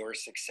of your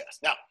success.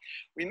 Now,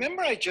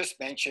 remember I just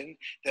mentioned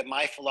that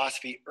my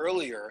philosophy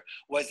earlier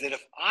was that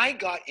if I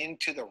got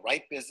into the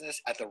right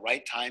business at the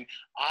right time,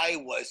 I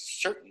was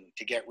certain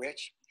to get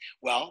rich.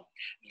 Well,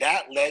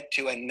 that led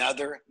to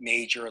another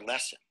major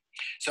lesson.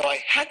 So I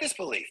had this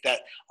belief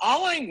that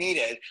all I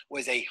needed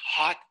was a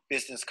hot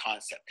business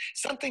concept,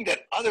 something that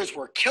others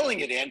were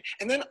killing it in,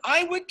 and then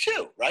I would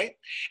too, right?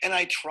 And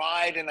I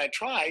tried,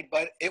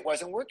 but it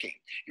wasn't working.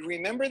 You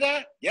remember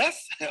that?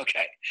 Yes?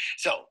 Okay.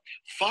 So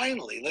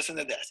finally, listen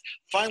to this.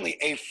 Finally,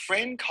 a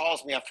friend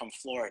calls me up from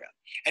Florida,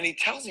 and he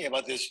tells me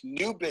about this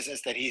new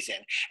business that he's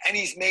in, and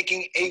he's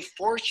making a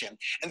fortune,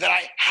 and that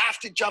I have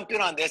to jump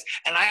in on this,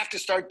 and I have to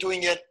start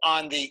doing it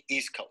on the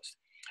East Coast.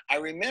 I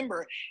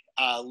remember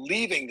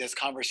leaving this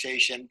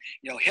conversation,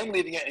 him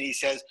leaving it, and he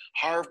says,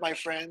 "Harv, my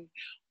friend,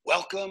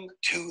 welcome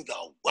to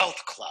the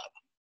Wealth Club."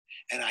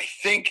 And I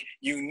think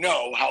you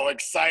know how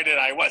excited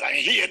I was. I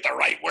mean, he hit the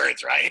right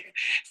words, right?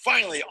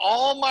 Finally,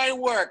 all my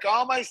work,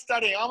 all my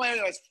studying,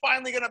 was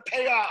finally going to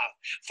pay off.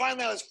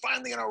 Finally, I was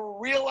finally going to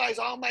realize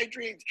all my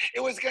dreams.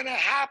 It was going to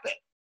happen.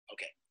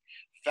 Okay,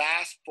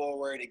 fast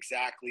forward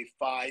exactly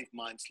 5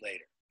 months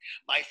later.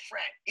 My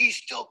friend, he's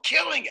still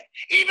killing it,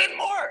 even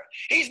more.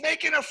 He's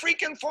making a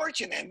freaking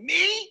fortune. And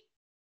me,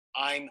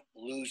 I'm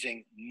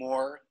losing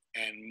more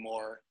and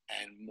more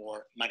and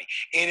more money.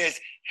 It is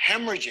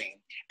hemorrhaging,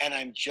 and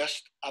I'm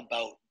just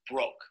about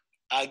broke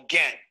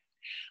again.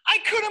 I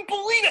couldn't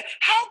believe it.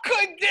 How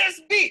could this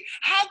be?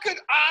 How could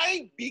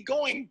I be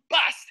going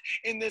bust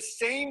in the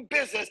same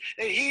business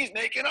that he's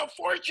making a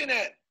fortune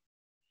in?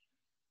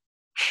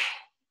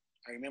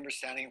 I remember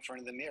standing in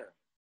front of the mirror,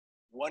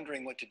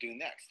 wondering what to do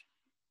next.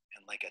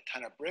 And like a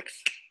ton of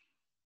bricks,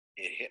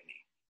 it hit me.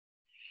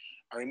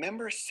 I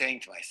remember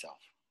saying to myself,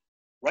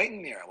 right in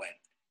the mirror, I went,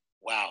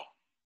 wow,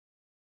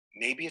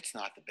 maybe it's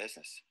not the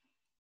business.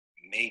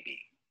 Maybe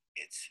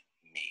it's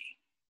me.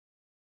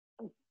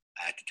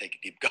 I had to take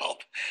a deep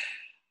gulp.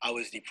 I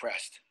was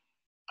depressed.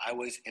 I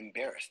was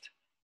embarrassed.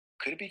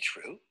 Could it be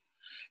true?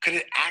 Could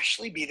it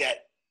actually be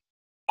that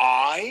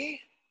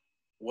I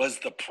was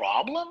the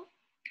problem?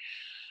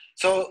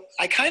 So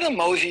I kind of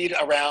moseyed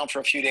around for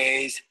a few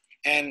days.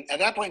 And at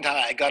that point in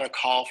time, I got a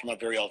call from a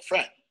very old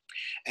friend.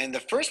 And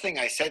the first thing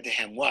I said to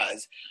him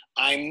was,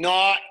 "I'm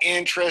not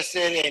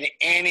interested in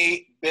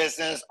any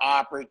business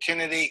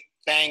opportunity.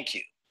 Thank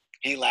you."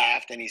 He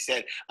laughed and he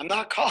said, "I'm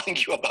not calling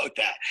you about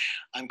that.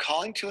 I'm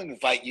calling to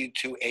invite you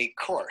to a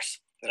course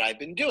that I've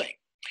been doing.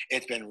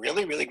 It's been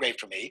really, really great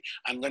for me.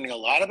 I'm learning a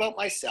lot about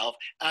myself,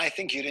 and I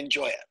think you'd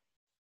enjoy it."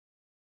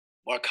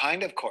 "What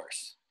kind of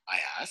course?" I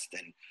asked.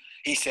 And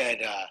he said,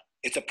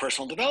 "It's a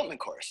personal development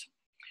course."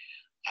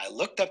 I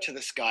looked up to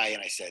the sky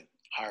and I said,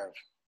 "Harv,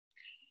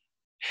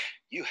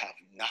 you have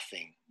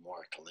nothing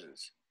more to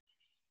lose.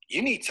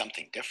 You need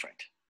something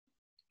different."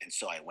 And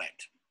so I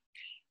went.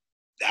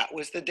 That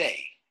was the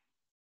day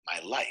my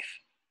life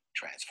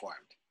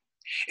transformed.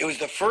 It was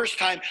the first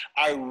time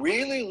I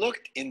really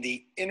looked in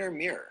the inner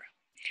mirror.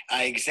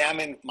 I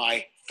examined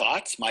my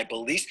thoughts, my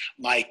beliefs,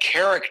 my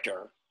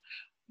character,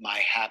 my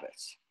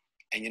habits.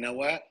 And you know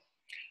what?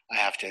 I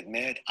have to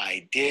admit,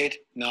 I did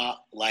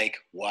not like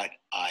what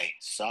I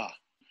saw.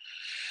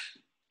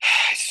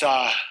 I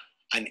saw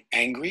an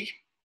angry,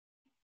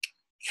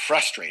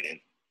 frustrated,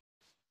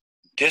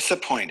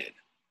 disappointed,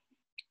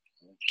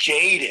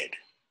 jaded,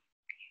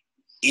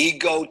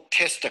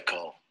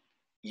 egotistical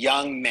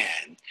young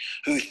man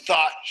who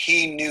thought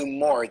he knew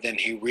more than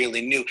he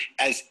really knew,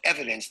 as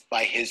evidenced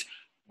by his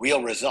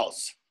real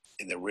results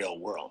in the real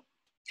world.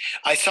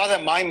 I saw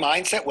that my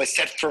mindset was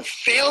set for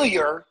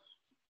failure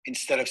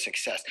instead of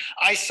success.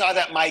 I saw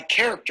that my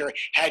character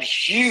had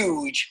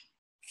huge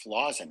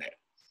flaws in it.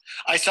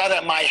 I saw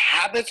that my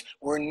habits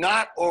were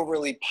not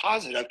overly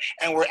positive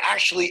and were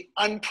actually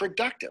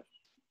unproductive.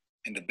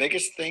 And the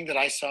biggest thing that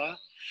I saw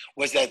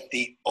was that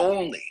the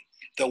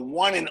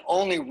one and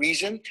only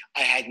reason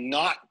I had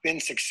not been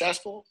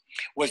successful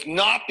was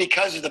not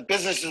because of the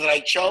businesses that I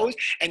chose,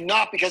 and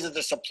not because of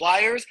the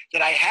suppliers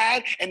that I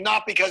had, and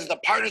not because of the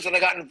partners that I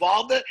got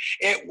involved in.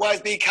 It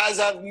was because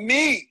of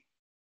me.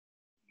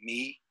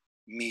 Me,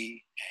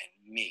 me,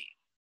 and me.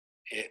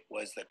 It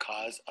was the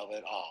cause of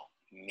it all,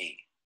 me.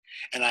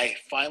 And I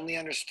finally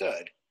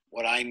understood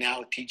what I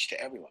now teach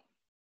to everyone,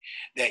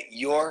 that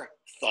your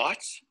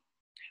thoughts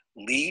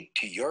lead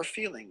to your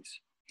feelings,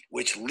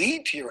 which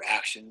lead to your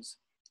actions,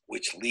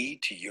 which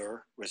lead to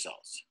your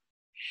results.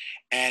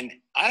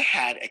 And I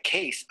had a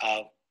case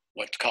of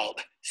what's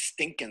called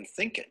stinking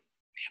thinking,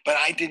 but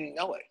I didn't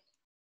know it.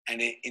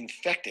 And it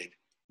infected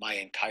my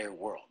entire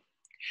world.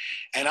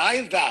 And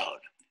I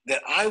vowed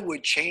that I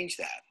would change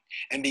that,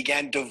 and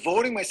began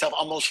devoting myself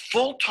almost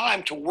full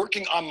time to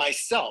working on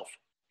myself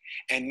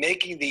and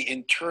making the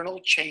internal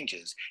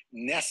changes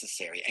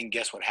necessary. And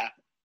guess what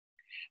happened?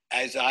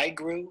 As I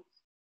grew,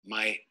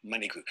 my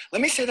money grew.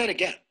 Let me say that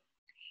again.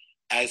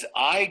 As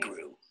I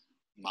grew,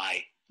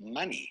 my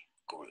money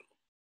grew.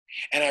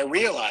 And I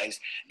realized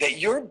that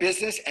your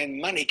business and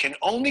money can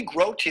only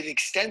grow to the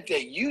extent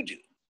that you do.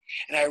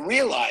 And I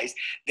realized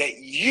that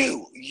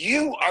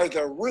you are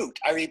the root,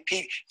 I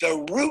repeat,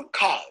 the root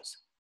cause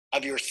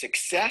of your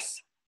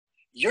success,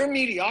 your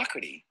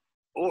mediocrity,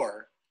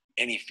 or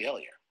any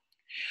failure.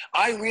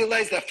 I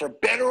realized that for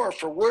better or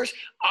for worse,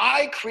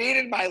 I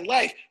created my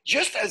life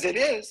just as it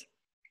is,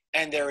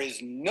 and there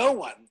is no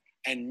one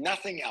and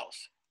nothing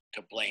else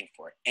to blame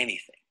for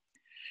anything.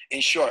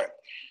 In short,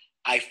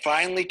 I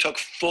finally took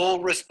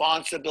full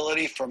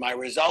responsibility for my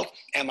results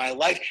and my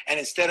life. And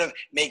instead of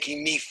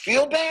making me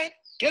feel bad,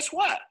 guess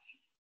what?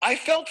 I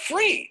felt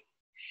free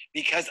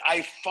because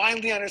I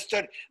finally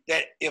understood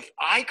that if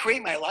I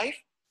create my life,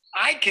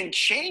 I can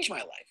change my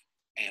life.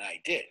 And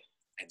I did.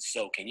 And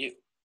so can you.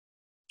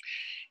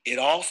 It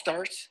all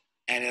starts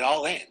and it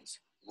all ends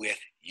with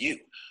you.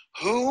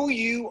 Who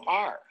you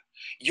are,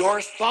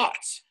 your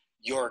thoughts,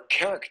 your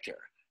character,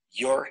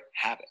 your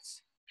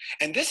habits.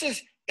 And this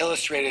is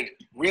illustrated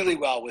really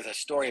well with a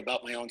story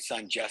about my own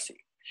son, Jesse.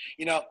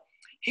 You know,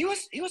 he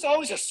was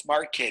always a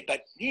smart kid,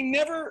 but he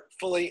never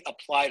fully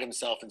applied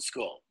himself in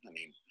school. I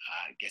mean,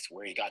 I guess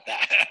where he got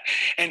that.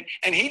 and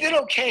he did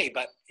okay,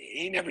 but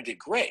he never did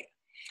great.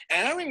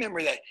 And I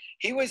remember that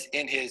he was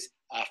in his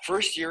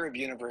first year of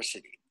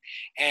university.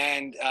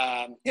 And,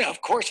 you know,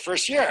 of course,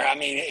 first year, I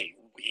mean, hey,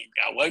 we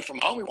got away from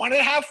home. We wanted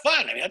to have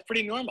fun. I mean, that's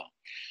pretty normal.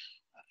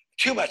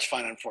 Too much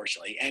fun,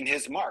 unfortunately. And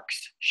his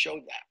marks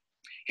showed that.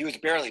 He was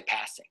barely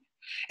passing.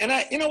 And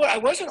you know what? I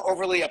wasn't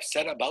overly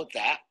upset about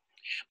that,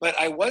 but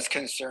I was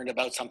concerned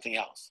about something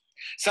else,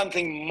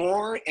 something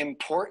more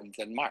important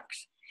than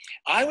marks.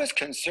 I was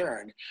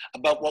concerned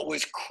about what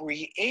was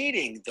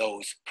creating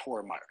those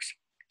poor marks.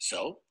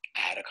 So I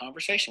had a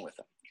conversation with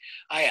him.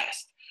 I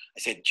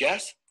said,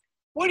 Jess,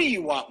 what do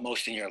you want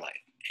most in your life?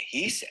 And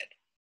he said,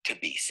 to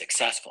be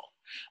successful.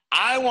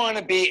 I want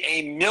to be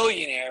a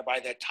millionaire by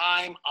the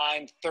time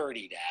I'm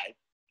 30, Dad.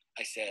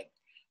 I said,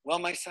 well,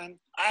 my son,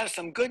 I have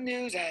some good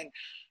news and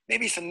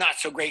maybe some not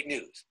so great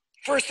news.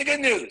 First, the good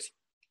news.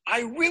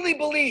 I really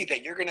believe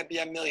that you're going to be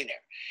a millionaire.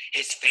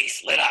 His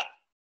face lit up.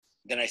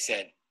 Then I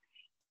said,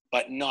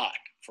 but not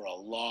for a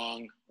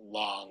long,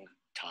 long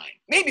time.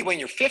 Maybe when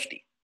you're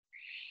 50.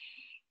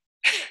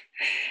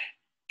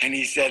 And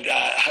he said,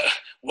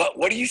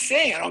 what are you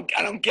saying?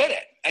 I don't get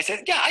it. I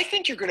said, yeah, I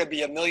think you're going to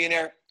be a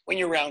millionaire when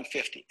you're around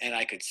 50. And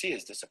I could see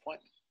his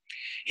disappointment.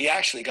 He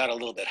actually got a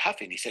little bit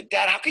huffy. And he said,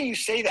 Dad, how can you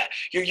say that?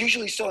 You're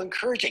usually so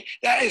encouraging.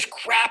 That is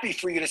crappy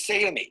for you to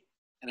say to me.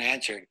 And I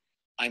answered,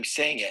 I'm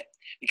saying it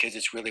because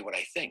it's really what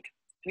I think.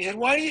 And he said,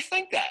 why do you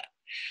think that?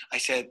 I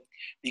said,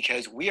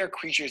 because we are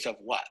creatures of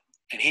what?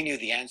 And he knew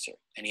the answer.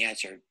 And he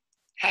answered,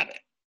 habit.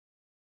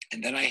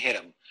 And then I hit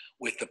him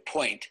with the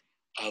point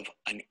of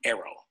an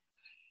arrow.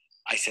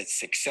 I said,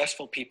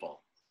 successful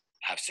people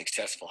have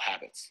successful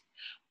habits.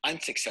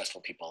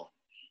 Unsuccessful people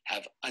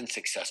have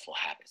unsuccessful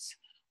habits.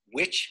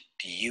 Which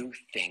do you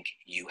think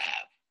you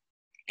have?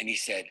 And he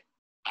said,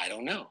 I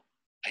don't know.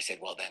 I said,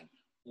 well then,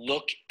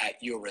 look at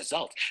your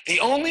results. The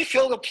only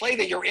field of play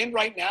that you're in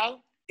right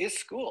now is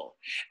school.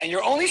 And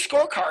your only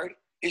scorecard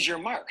is your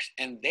marks.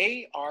 And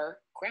they are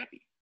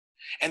crappy.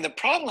 And the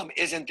problem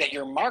isn't that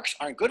your marks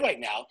aren't good right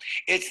now.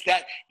 It's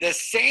that the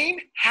same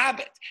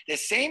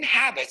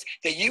habits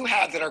that you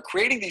have that are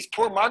creating these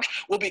poor marks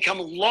will become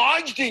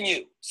lodged in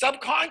you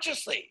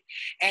subconsciously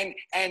and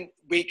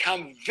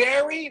become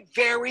very,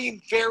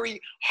 very, very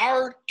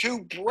hard to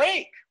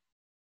break.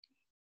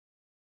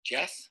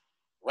 Jess,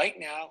 right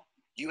now,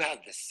 you have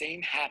the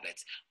same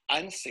habits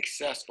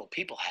unsuccessful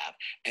people have,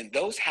 and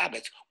those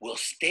habits will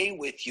stay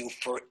with you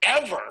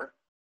forever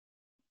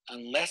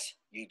unless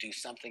you do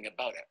something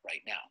about it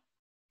right now.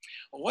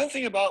 Well, one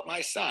thing about my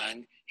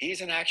son,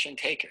 he's an action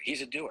taker.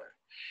 He's a doer.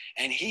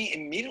 And he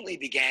immediately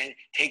began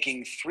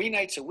taking 3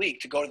 nights a week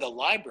to go to the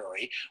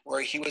library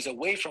where he was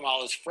away from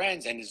all his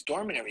friends and his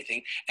dorm and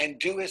everything and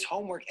do his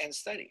homework and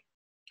study.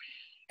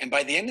 And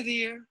by the end of the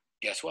year,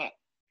 guess what?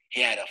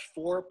 He had a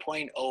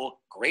 4.0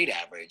 grade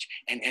average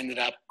and ended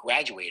up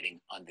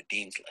graduating on the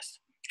dean's list.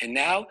 And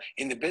now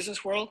in the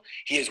business world,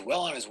 he is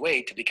well on his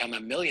way to become a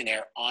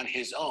millionaire on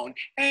his own,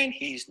 and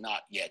he's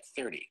not yet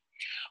 30.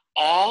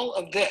 All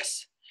of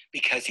this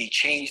because he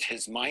changed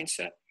his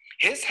mindset,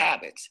 his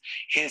habits,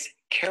 his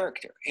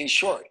character. In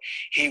short,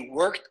 he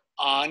worked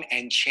on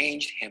and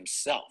changed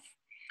himself.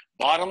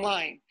 Bottom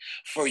line,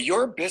 for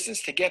your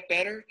business to get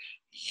better,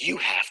 you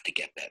have to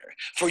get better.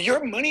 For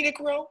your money to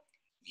grow,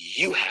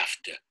 you have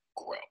to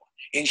grow.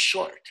 In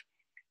short,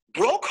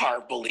 Broke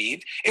Harv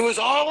believed it was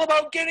all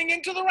about getting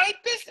into the right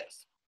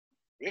business.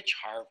 Rich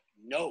Harv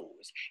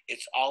knows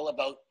it's all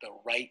about the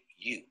right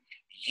you.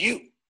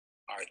 You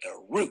are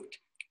the root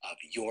of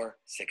your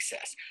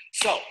success.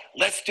 So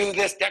let's do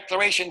this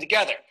declaration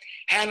together.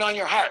 Hand on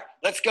your heart.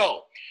 Let's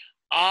go.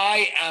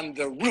 I am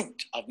the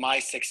root of my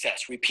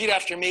success. Repeat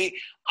after me.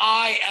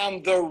 I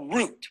am the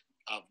root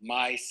of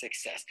my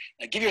success.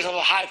 Now give yourself a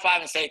high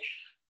five and say,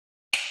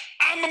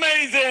 I'm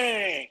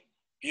amazing.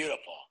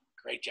 Beautiful.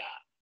 Great job.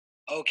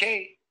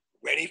 Okay,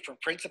 ready for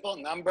principle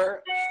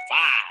number 5.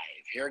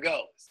 Here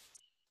goes.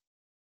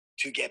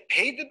 To get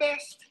paid the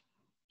best,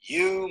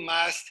 you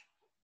must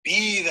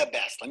be the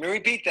best. Let me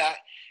repeat that.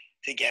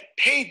 To get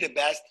paid the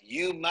best,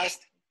 you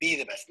must be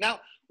the best.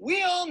 Now,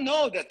 we all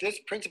know that this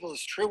principle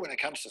is true when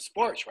it comes to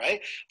sports,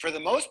 right? For the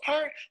most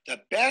part, the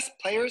best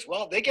players,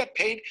 well, they get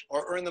paid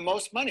or earn the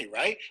most money,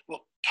 right?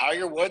 Well,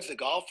 Tiger Woods, the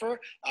golfer,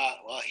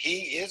 well,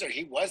 he is or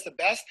he was the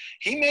best.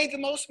 He made the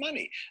most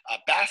money.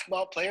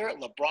 Basketball player,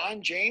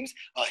 LeBron James,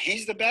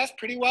 he's the best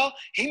pretty well.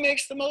 He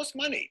makes the most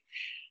money.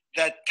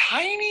 The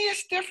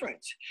tiniest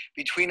difference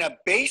between a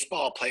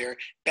baseball player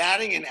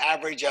batting an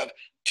average of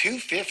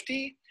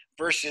 250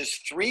 versus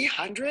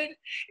 300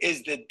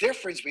 is the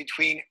difference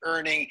between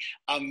earning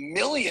 $1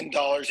 million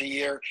a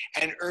year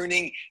and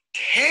earning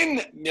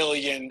 $10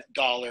 million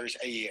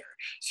a year.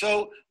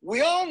 So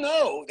we all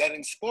know that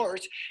in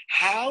sports,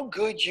 how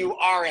good you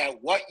are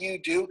at what you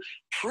do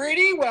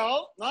pretty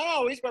well, not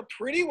always, but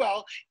pretty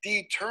well,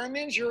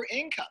 determines your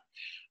income.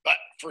 But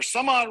for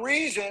some odd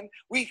reason,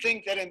 we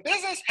think that in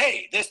business,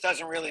 hey, this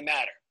doesn't really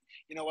matter.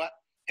 You know what?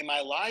 In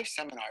my live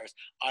seminars,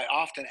 I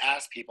often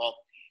ask people,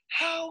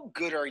 how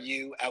good are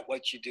you at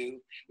what you do?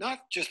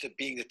 Not just at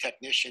being the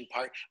technician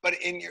part, but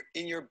in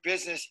your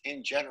business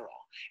in general.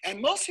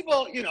 And most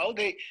people, you know,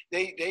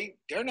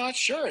 they're not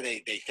sure.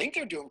 They think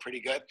they're doing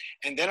pretty good.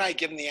 And then I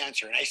give them the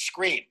answer and I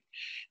scream.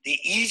 The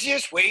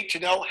easiest way to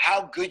know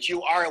how good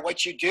you are at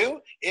what you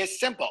do is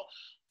simple.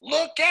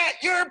 Look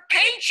at your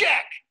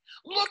paycheck.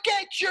 Look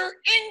at your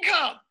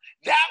income.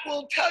 That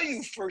will tell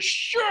you for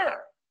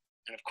sure.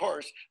 And of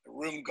course, the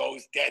room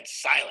goes dead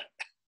silent.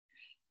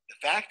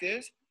 The fact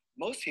is,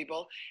 most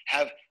people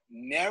have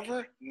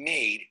never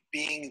made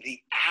being the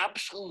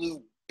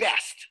absolute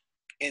best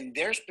in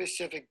their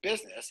specific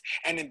business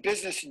and in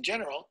business in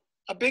general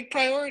a big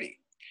priority.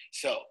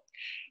 So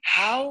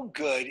how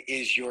good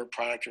is your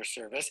product or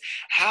service?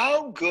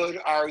 How good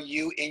are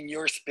you in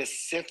your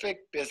specific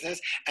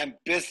business and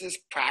business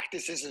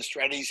practices and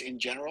strategies in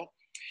general?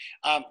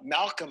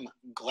 Malcolm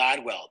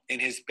Gladwell, in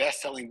his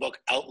best-selling book,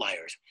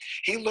 Outliers,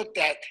 he looked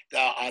at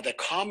the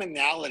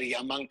commonality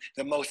among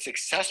the most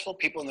successful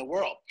people in the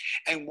world.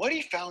 And what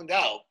he found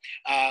out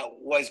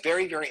was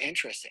very, very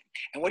interesting.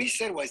 And what he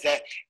said was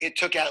that it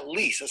took at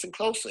least, listen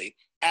closely,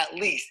 at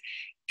least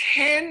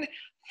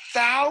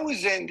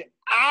 10,000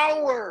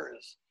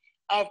 hours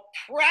of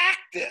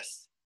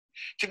practice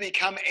to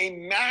become a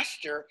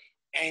master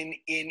and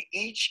in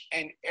each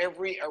and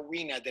every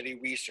arena that he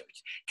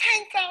researched.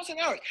 10,000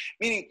 hours,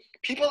 meaning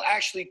people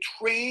actually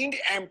trained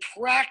and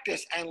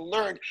practiced and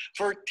learned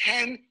for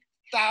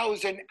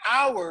 10,000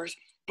 hours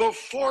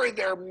before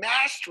their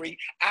mastery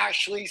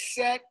actually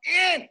set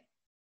in.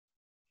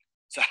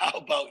 So how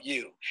about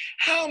you?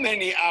 How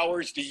many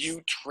hours do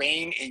you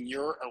train in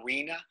your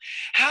arena?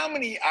 How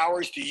many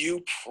hours do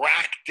you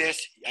practice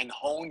and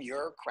hone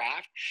your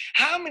craft?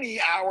 How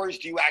many hours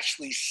do you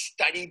actually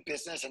study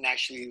business and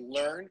actually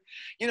learn?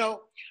 You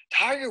know,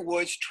 Tiger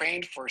Woods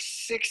trained for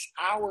 6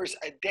 hours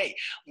a day.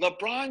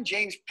 LeBron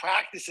James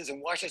practices and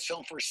watches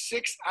film for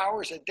 6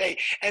 hours a day.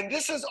 And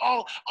this is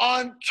all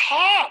on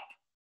top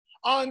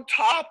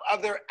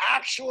of their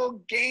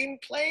actual game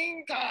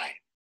playing time.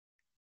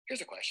 Here's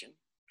a question.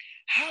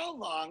 How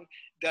long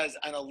does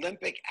an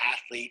Olympic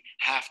athlete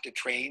have to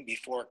train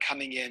before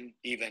coming in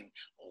even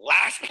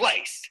last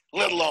place,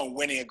 let alone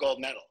winning a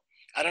gold medal?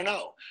 I don't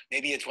know.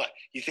 Maybe it's what?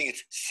 You think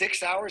it's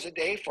 6 hours a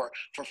day for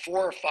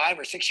 4 or 5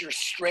 or 6 years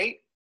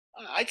straight?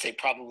 I'd say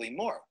probably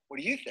more. What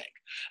do you think?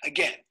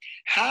 Again,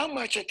 how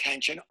much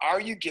attention are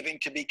you giving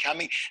to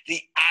becoming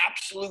the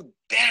absolute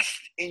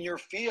best in your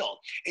field,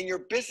 in your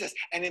business,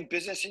 and in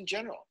business in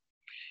general?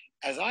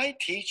 As I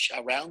teach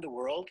around the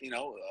world, you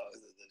know,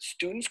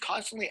 students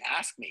constantly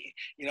ask me,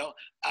 you know,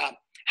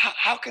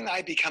 how can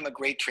I become a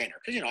great trainer?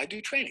 Because, you know, I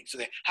do training. So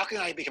how can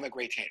I become a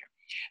great trainer?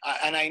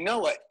 And I know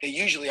what they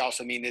usually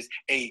also mean is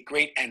a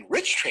great and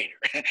rich trainer.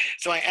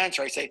 So I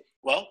answer, I say,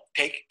 well,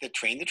 take the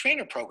Train the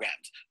Trainer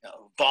programs,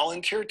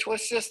 volunteer to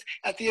assist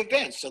at the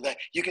events so that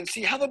you can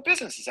see how the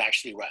business is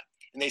actually run.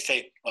 And they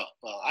say, well,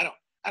 I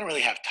don't really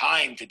have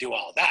time to do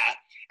all that.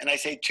 And I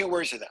say 2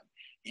 words to them.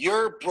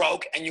 You're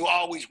broke and you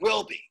always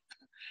will be.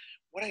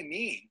 What I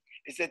mean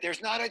is that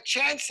there's not a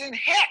chance in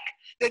heck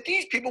that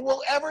these people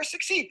will ever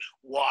succeed.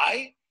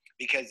 Why?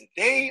 Because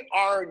they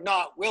are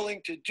not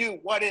willing to do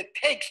what it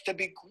takes to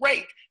be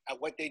great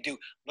at what they do,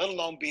 let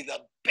alone be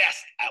the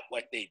best at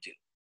what they do.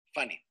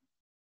 Funny.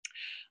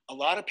 A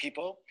lot of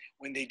people,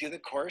 when they do the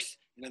course,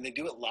 you know, they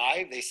do it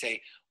live, they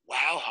say,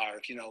 wow,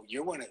 Harv, you know,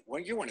 you're one of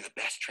the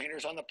best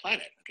trainers on the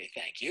planet. Okay,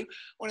 thank you.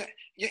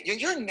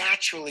 You're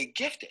naturally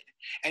gifted.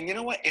 And you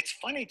know what? It's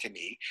funny to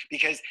me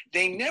because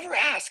they never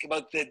ask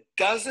about the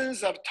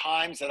dozens of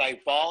times that I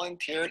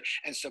volunteered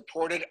and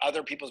supported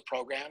other people's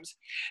programs,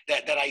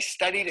 that I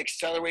studied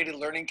accelerated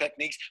learning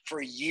techniques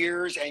for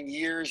years and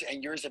years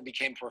and years and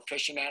became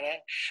proficient at it,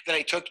 that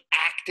I took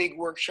acting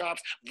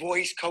workshops,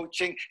 voice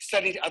coaching,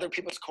 studied other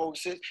people's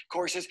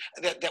courses,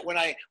 that when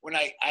I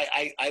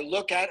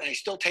look at and I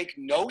still take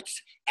notes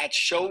at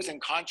shows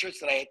and concerts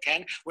that I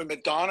attend. When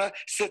Madonna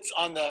sits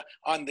on the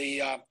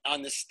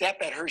step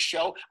at her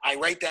show, I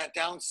write that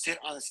down. Sit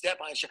on the step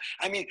on the show.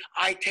 I mean,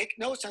 I take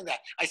notes on that.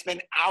 I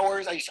spend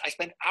hours. I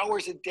spend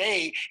hours a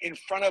day in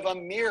front of a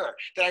mirror.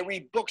 That I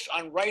read books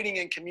on writing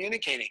and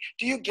communicating.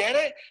 Do you get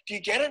it? Do you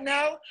get it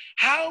now?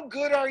 How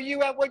good are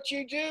you at what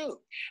you do?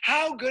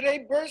 How good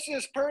a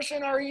business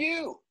person are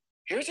you?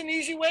 Here's an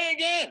easy way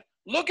again.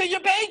 Look at your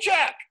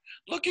paycheck.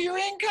 Look at your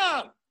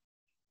income.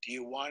 Do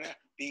you want to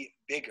be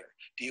bigger?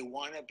 Do you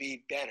want to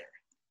be better?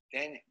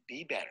 Then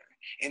be better.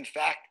 In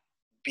fact,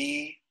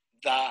 be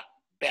the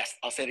best.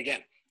 I'll say it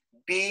again.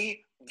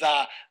 Be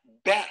the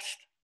best.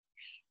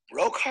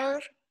 Broke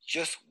Harv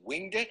just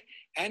winged it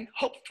and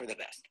hoped for the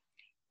best.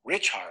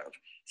 Rich Harv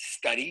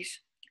studies,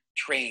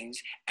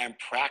 trains, and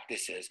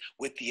practices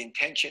with the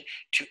intention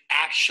to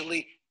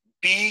actually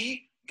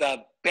be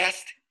the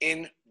best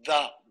in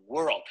the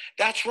world.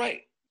 That's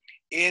right,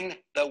 in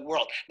the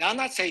world. Now, I'm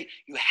not saying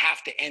you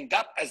have to end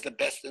up as the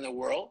best in the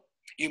world.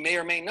 You may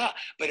or may not.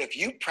 But if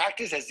you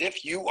practice as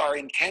if you are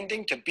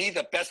intending to be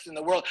the best in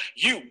the world,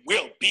 you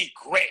will be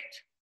great.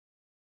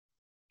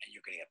 And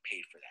you're going to get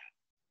paid for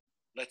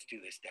that. Let's do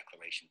this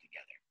declaration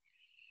together.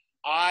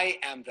 I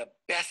am the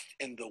best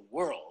in the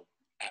world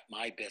at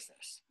my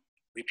business.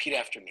 Repeat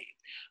after me.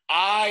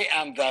 I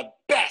am the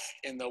best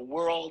in the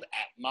world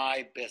at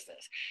my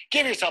business.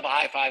 Give yourself a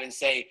high five and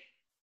say,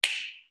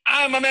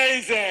 I'm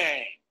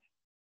amazing.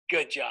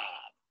 Good job.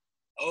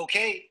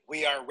 Okay,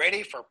 we are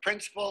ready for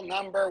principle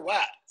number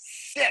what?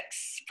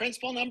 6.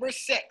 Principle number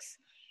 6.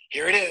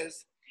 Here it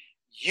is.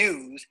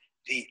 Use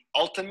the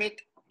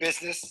ultimate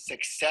business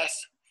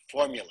success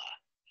formula.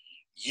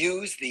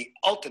 Use the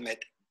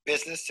ultimate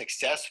business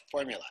success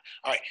formula.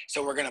 All right,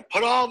 so we're going to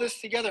put all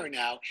this together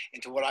now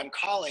into what I'm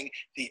calling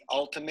the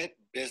ultimate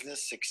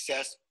business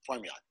success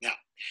formula. Now,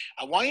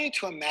 I want you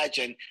to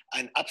imagine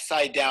an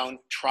upside down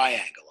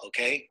triangle,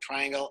 okay?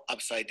 Triangle,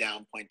 upside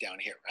down, point down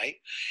here, right?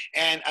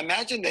 And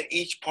imagine that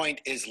each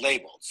point is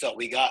labeled. So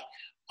we got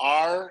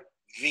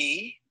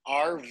RV,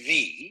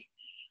 RV,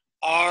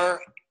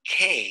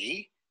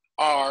 RK,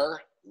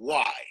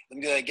 RY. Let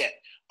me do that again.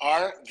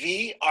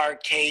 RV,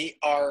 RK,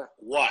 RY.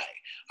 All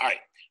right.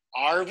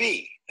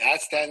 RV,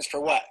 that stands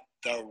for what?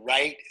 The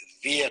right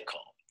vehicle.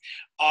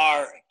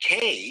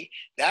 RK,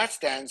 that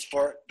stands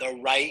for the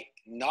right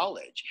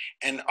knowledge.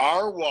 And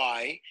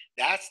RY,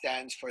 that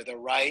stands for the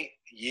right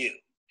you.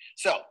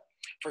 So,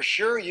 for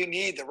sure you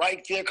need the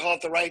right vehicle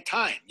at the right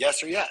time.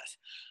 Yes or yes?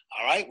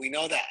 All right, we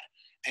know that.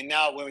 And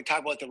now when we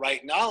talk about the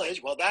right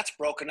knowledge, well, that's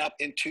broken up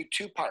into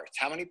 2 parts.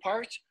 How many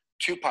parts?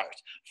 2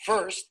 parts.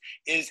 First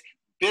is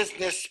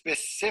business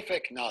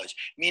specific knowledge,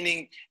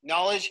 meaning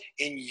knowledge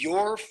in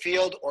your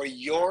field or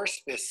your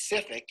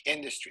specific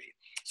industry.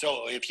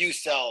 So if you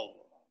sell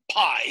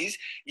pies,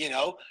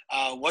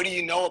 what do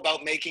you know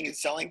about making and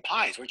selling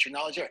pies? What's your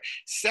knowledge there?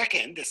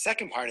 Second, the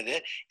second part of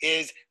it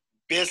is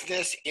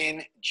business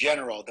in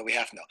general that we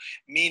have to know,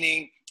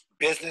 meaning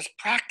business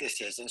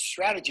practices and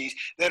strategies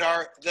that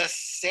are the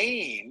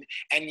same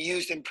and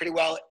used in pretty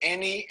well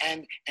any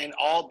and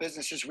all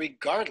businesses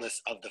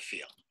regardless of the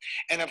field.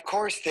 And of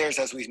course, there's,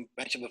 as we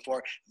mentioned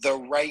before, the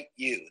right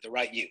you, the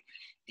right you.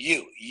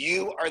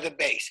 You are the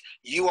base.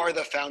 You are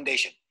the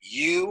foundation.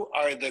 You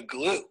are the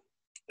glue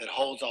that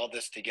holds all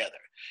this together.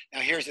 Now,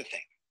 here's the thing.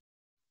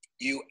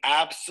 You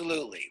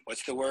absolutely,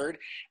 what's the word?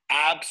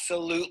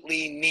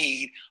 Absolutely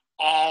need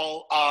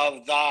all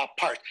of the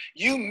parts.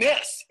 You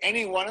miss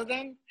any one of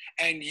them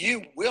and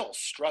you will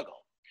struggle.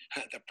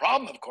 The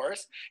problem, of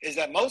course, is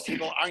that most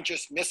people aren't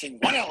just missing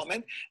one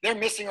element, they're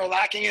missing or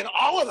lacking in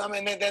all of them,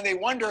 and then they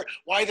wonder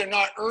why they're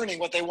not earning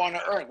what they want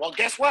to earn. Well,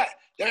 guess what?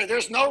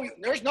 There's no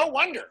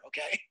wonder,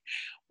 okay?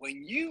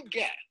 When you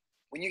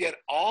get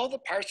all the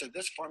parts of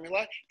this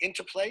formula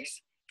into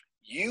place,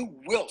 you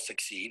will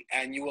succeed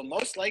and you will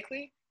most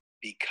likely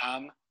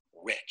become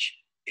rich.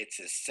 It's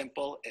as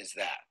simple as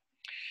that.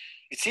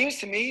 It seems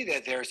to me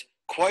that there's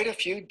quite a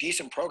few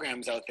decent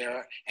programs out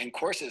there and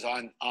courses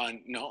on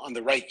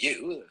the right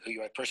you, who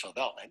you have personal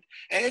development,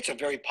 and it's a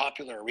very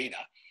popular arena.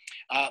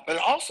 But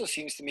it also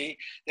seems to me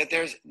that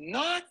there's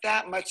not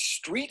that much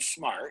street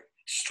smart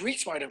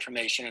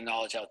information and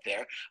knowledge out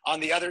there on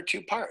the other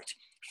 2 parts.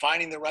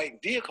 Finding the right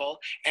vehicle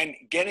and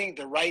getting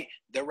the right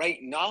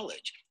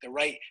knowledge,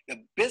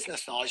 the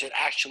business knowledge that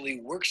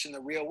actually works in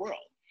the real world.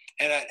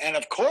 And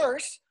of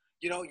course,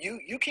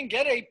 you can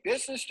get a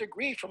business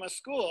degree from a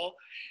school,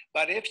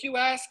 but if you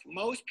ask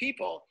most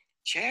people,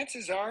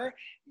 chances are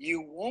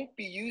you won't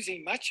be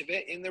using much of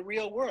it in the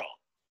real world.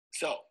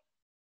 So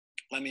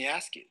let me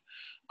ask you,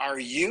 are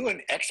you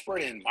an expert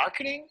in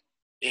marketing,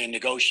 in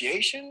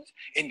negotiations,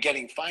 in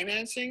getting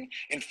financing,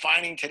 in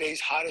finding today's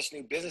hottest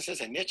new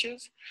businesses and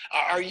niches?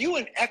 Are you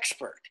an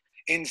expert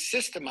in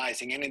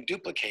systemizing and in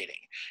duplicating?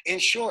 In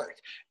short,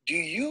 do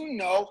you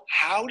know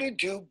how to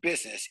do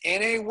business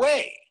in a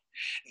way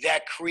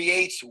that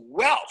creates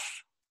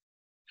wealth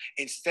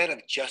instead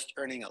of just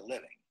earning a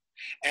living?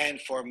 And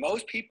for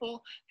most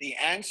people, the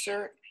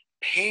answer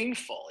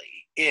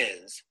painfully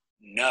is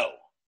no.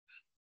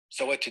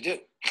 So what to do?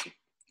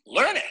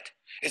 Learn it.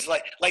 It's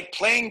like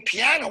playing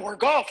piano or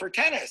golf or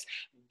tennis.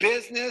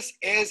 Business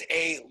is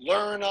a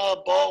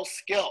learnable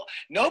skill.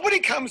 Nobody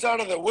comes out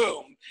of the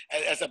womb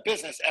as a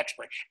business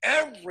expert.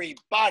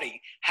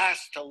 Everybody has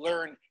to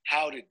learn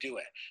how to do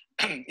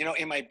it.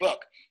 In my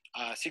book,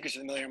 Secrets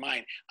of the Millionaire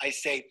Mind, I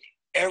say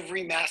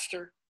every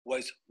master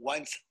was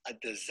once a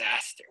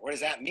disaster. What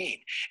does that mean?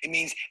 It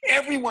means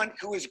everyone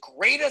who is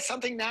great at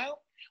something now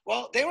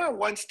Well, they were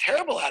once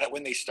terrible at it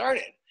when they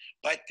started,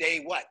 but they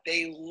what?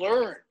 They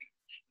learned.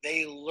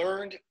 They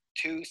learned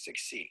to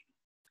succeed.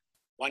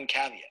 One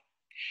caveat.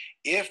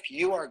 If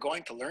you are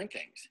going to learn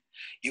things,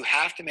 you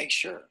have to make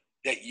sure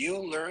that you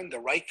learn the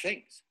right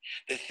things,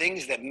 the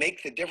things that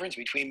make the difference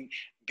between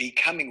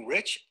becoming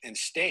rich and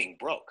staying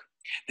broke,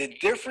 the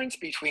difference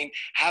between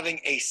having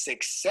a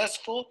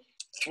successful,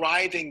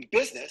 thriving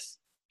business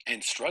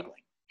and struggling.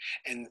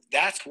 And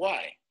that's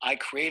why I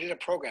created a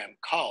program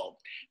called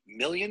 $1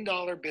 Million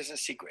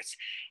Business Secrets,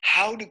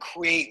 how to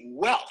create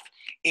wealth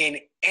in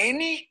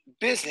any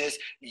business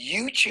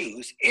you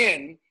choose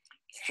in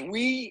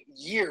 3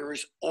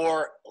 years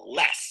or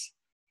less.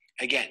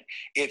 Again,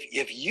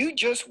 if you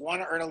just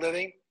want to earn a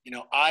living,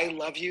 I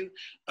love you.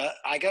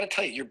 I got to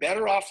tell you, you're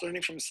better off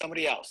learning from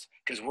somebody else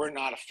because we're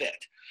not a fit.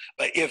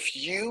 But if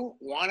you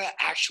want to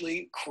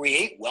actually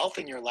create wealth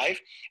in your life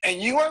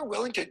and you are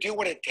willing to do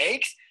what it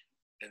takes,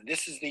 then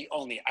this is the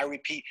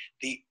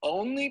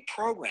only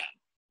program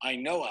I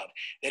know of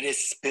that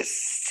is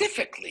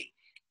specifically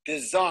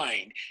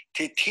designed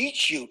to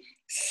teach you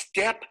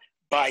step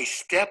by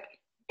step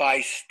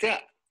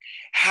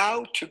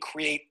how to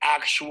create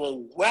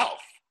actual wealth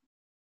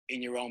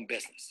in your own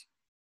business.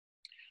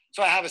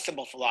 So I have a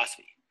simple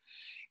philosophy.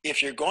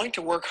 If you're going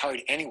to work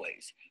hard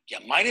anyways, you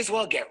might as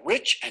well get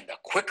rich, and the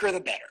quicker the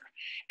better.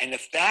 And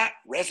if that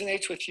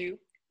resonates with you,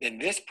 then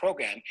this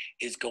program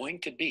is going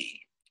to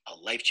be a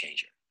life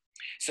changer.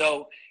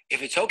 So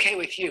if it's okay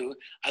with you,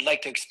 I'd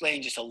like to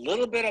explain just a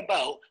little bit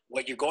about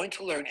what you're going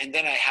to learn, and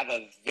then I have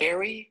a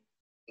very,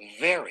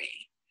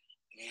 very,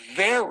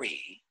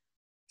 very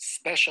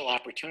special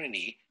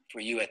opportunity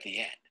for you at the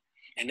end.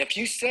 And if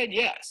you said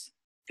yes,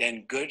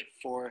 then good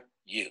for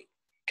you,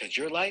 because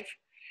your life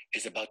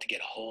is about to get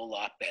a whole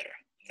lot better.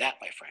 That,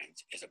 my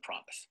friends, is a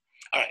promise.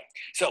 All right,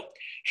 so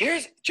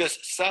here's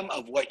just some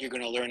of what you're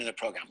going to learn in the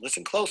program.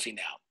 Listen closely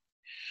now.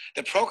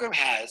 The program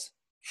has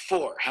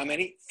four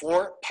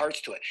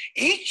parts to it,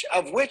 each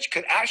of which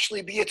could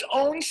actually be its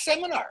own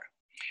seminar.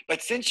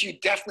 But since you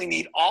definitely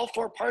need all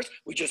 4 parts,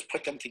 we just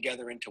put them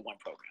together into one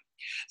program.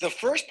 The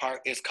first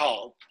part is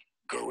called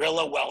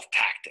Guerrilla Wealth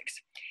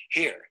Tactics.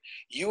 Here,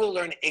 you will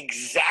learn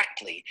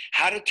exactly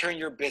how to turn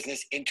your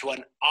business into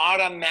an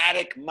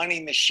automatic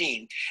money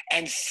machine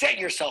and set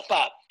yourself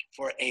up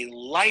for a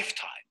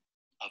lifetime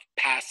of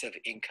passive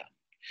income.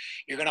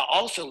 You're going to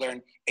also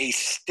learn a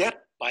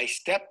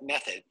step-by-step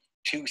method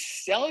to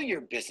sell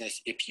your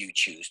business, if you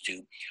choose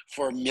to,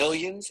 for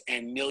millions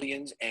and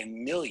millions and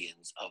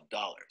millions of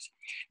dollars.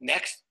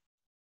 Next,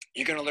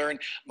 you're going to learn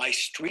my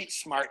street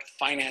smart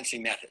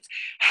financing methods,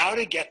 how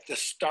to get the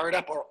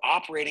startup or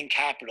operating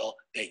capital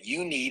that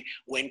you need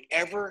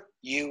whenever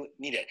you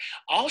need it.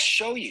 I'll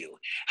show you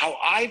how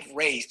I've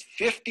raised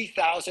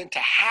 $50,000 to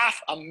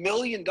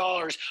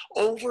 $500,000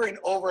 over and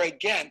over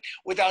again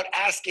without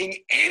asking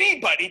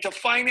anybody to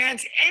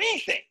finance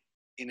anything.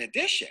 In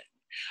addition,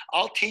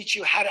 I'll teach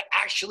you how to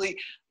actually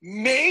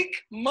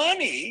make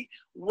money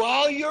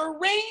while you're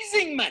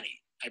raising money.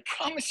 I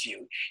promise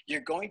you, you're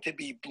going to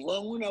be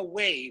blown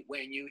away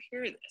when you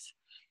hear this.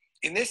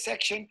 In this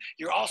section,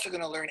 you're also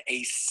going to learn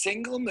a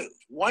single move,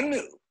 one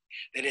move,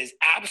 that is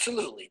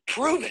absolutely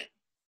proven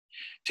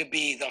to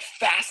be the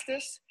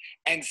fastest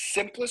and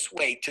simplest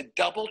way to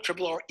double,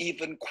 triple, or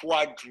even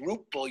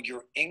quadruple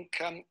your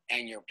income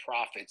and your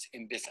profits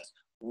in business.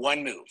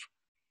 One move.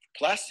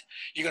 Plus,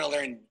 you're going to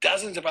learn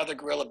dozens of other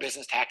guerrilla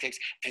business tactics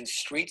and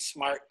street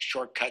smart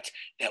shortcuts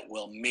that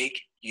will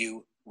make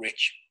you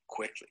rich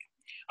quickly.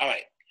 All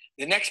right,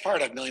 the next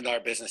part of $1 Million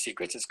Business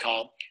Secrets is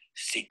called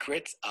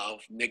Secrets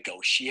of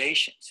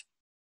Negotiations.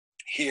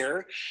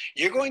 Here,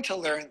 you're going to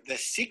learn the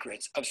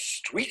secrets of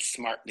street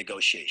smart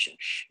negotiation.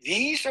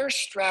 These are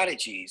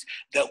strategies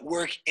that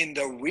work in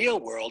the real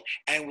world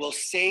and will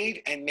save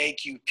and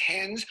make you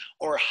tens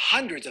or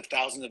hundreds of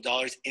thousands of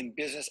dollars in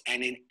business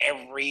and in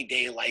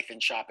everyday life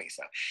and shopping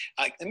stuff.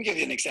 Let me give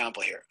you an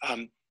example here.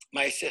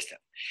 My assistant,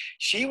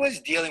 she was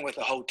dealing with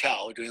a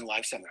hotel, doing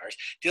live seminars,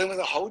 dealing with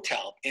a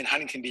hotel in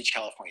Huntington Beach,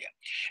 California.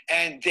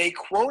 And they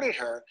quoted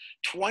her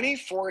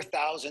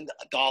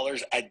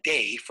 $24,000 a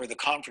day for the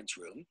conference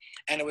room,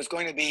 and it was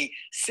going to be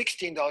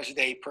 $16 a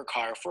day per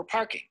car for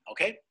parking,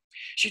 okay?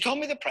 She told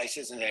me the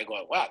prices, and I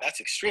go, wow, that's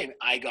extreme.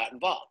 I got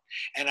involved.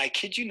 And I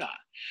kid you not,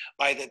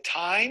 by the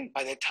time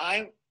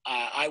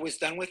I was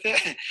done with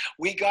it,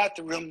 we got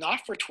the room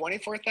not for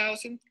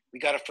 $24,000, we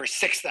got it for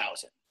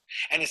 $6,000.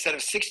 And instead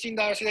of $16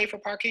 a day for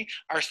parking,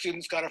 our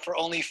students got it for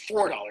only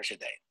 $4 a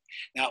day.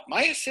 Now,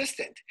 my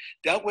assistant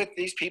dealt with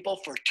these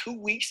people for 2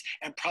 weeks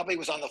and probably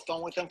was on the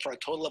phone with them for a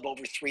total of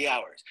over 3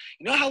 hours.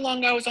 You know how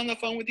long I was on the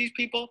phone with these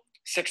people?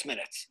 6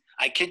 minutes.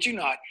 I kid you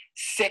not,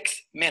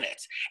 6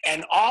 minutes.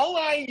 And all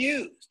I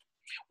used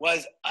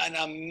was an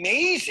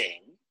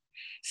amazing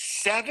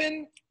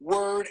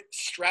 7-word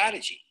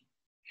strategy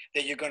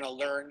that you're going to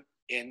learn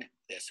in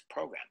this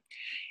program.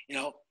 You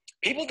know,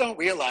 people don't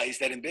realize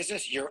that in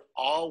business, you're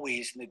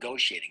always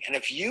negotiating. And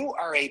if you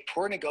are a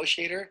poor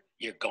negotiator,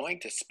 you're going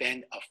to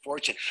spend a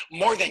fortune,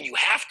 more than you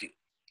have to.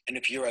 And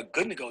if you're a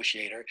good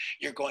negotiator,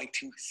 you're going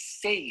to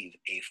save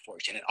a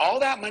fortune. And all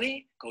that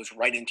money goes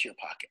right into your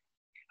pocket.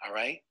 All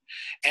right?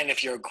 And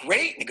if you're a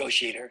great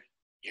negotiator,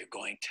 you're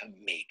going to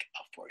make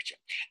a fortune.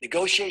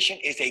 Negotiation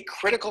is a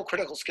critical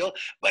skill,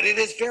 but it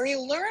is very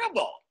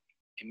learnable.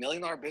 In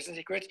Million Dollar Business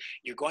Secrets,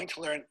 you're going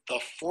to learn the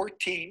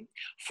 14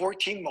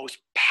 most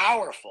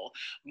powerful,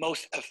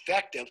 most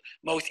effective,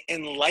 most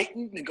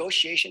enlightened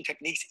negotiation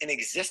techniques in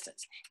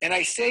existence. And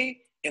I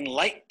say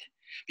enlightened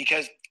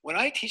because when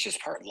I teach this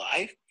part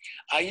live,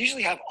 I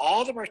usually have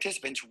all the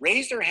participants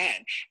raise their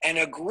hand and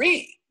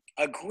agree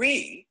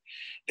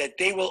that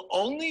they will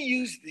only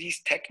use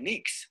these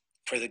techniques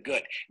for the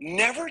good,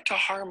 never to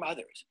harm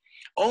others,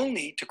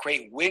 only to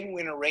create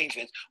win-win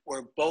arrangements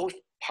where both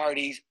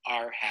parties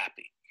are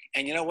happy.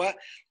 And you know what?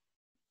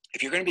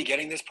 If you're going to be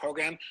getting this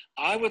program,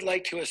 I would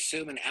like to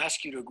assume and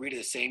ask you to agree to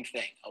the same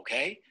thing,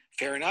 okay?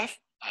 Fair enough?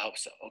 I hope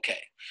so. Okay.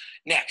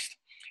 Next,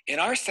 in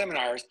our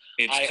seminars,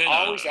 I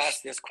always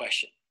ask this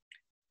question.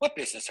 What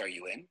business are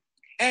you in?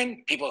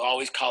 And people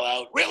always call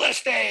out real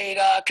estate,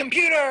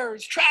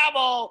 computers,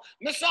 travel,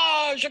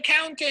 massage,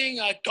 accounting,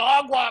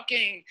 dog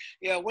walking,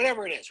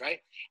 whatever it is, right?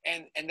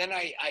 And then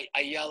I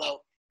yell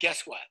out,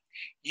 guess what?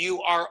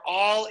 You are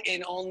all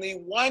in only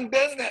one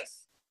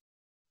business.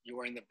 You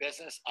are in the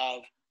business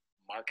of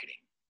marketing.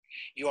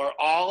 You are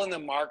all in the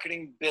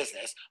marketing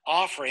business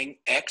offering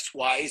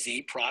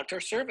XYZ product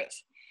or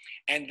service.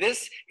 And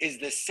this is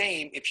the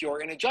same if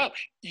you're in a job.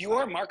 You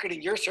are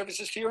marketing your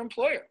services to your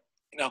employer.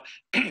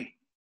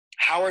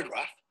 Howard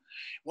Ruff,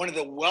 one of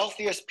the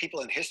wealthiest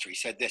people in history,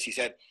 said this. He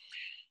said,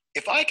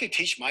 if I could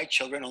teach my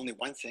children only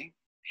one thing,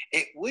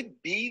 it would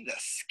be the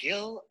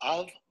skill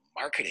of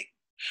marketing.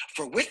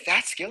 For with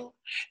that skill,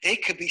 they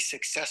could be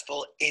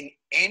successful in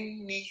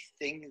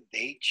anything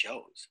they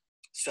chose.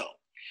 So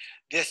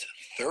this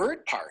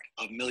third part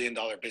of Million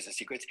Dollar Business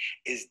Secrets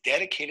is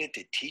dedicated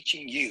to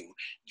teaching you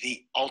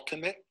the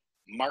ultimate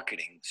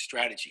marketing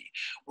strategy,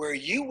 where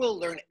you will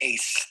learn a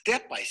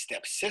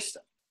step-by-step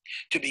system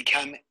to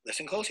become,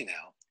 listen closely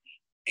now,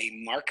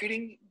 a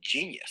marketing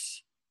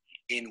genius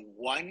in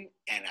 1.5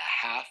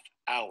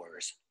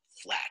 hours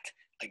flat.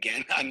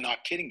 Again, I'm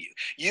not kidding you.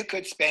 You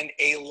could spend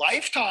a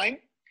lifetime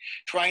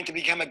trying to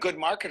become a good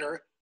marketer,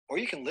 or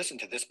you can listen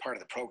to this part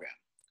of the program.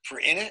 For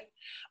in it,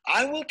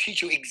 I will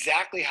teach you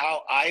exactly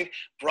how I've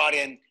brought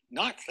in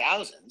not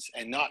thousands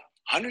and not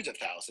hundreds of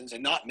thousands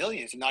and not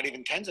millions and not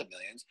even tens of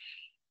millions,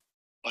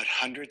 but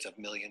hundreds of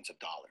millions of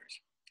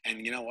dollars.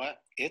 And you know what?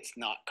 It's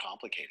not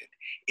complicated.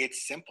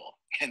 It's simple.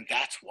 And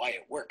that's why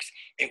it works.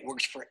 It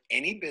works for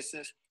any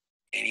business,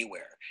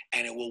 anywhere.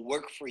 And it will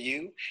work for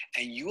you.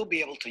 And you will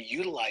be able to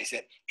utilize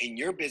it in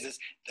your business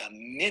the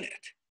minute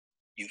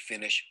you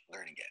finish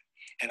learning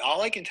it. And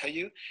all I can tell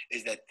you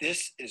is that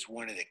this is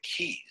one of the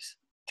keys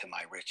to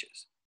my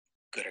riches.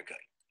 Good or good.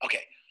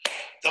 Okay.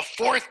 The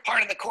fourth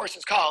part of the course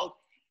is called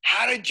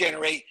How to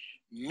Generate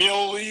 $1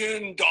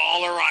 Million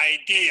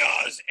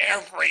Ideas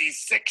Every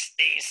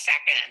 60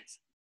 Seconds.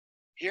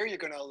 Here you're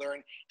going to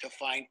learn to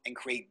find and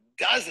create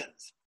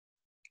dozens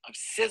of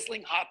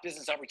sizzling hot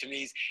business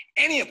opportunities,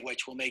 any of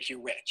which will make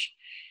you rich.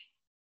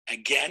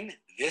 Again,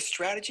 this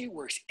strategy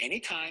works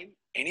anytime,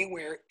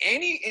 anywhere,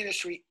 any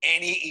industry,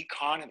 any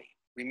economy.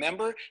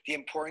 Remember the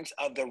importance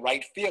of the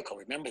right vehicle.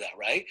 Remember that,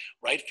 right?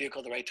 Right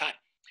vehicle at the right time.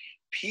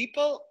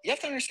 People, you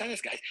have to understand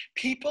this, guys.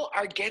 People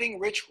are getting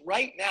rich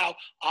right now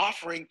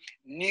offering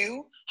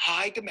new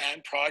high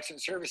demand products and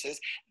services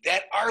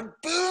that are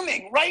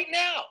booming right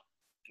now.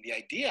 The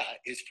idea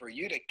is for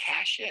you to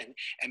cash in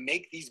and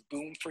make these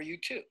boom for you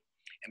too.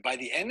 And by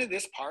the end of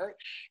this part,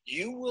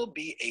 you will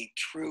be a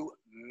true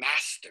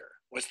master.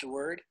 What's the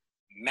word?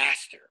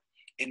 Master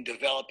in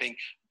developing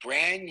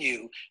brand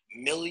new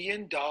 $1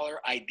 million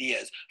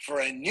ideas for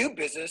a new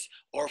business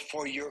or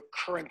for your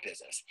current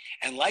business.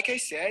 And like I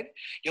said,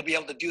 you'll be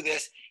able to do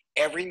this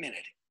every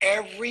minute,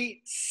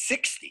 every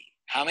 60.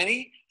 How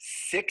many?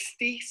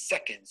 60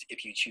 seconds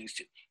if you choose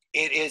to.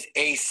 It is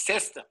a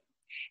system.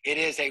 It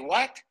is a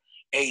what?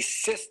 A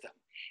system.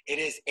 It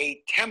is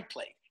a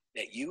template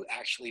that you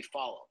actually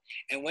follow.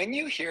 And when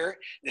you hear,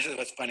 this is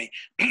what's funny,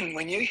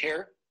 when you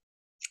hear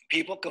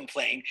people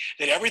complain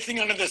that everything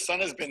under the sun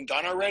has been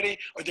done already,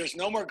 or there's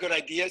no more good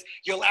ideas,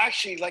 you'll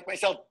actually, like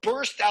myself,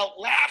 burst out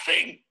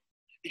laughing.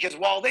 Because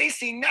while they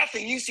see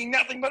nothing, you see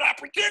nothing but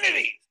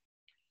opportunities.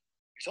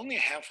 There's only a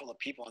handful of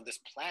people on this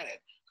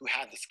planet who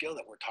have the skill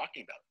that we're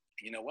talking about.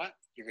 And you know what?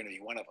 You're going to be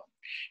one of them.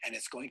 And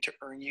it's going to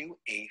earn you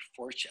a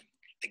fortune.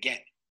 Again,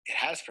 it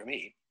has for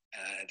me.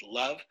 And I'd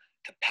love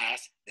to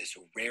pass this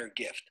rare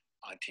gift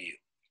on to you.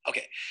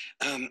 Okay,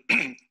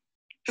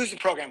 who's the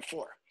program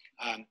for?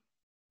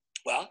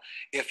 Well,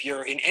 if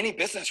you're in any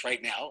business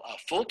right now,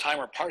 full-time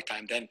or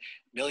part-time, then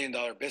Million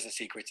Dollar Business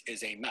Secrets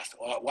is a must.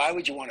 Why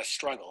would you want to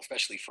struggle,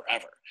 especially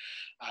forever?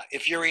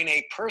 If you're in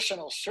a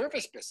personal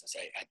service business,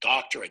 a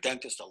doctor, a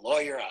dentist, a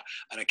lawyer,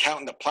 an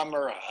accountant, a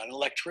plumber, an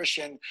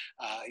electrician,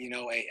 a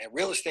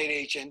real estate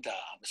agent, a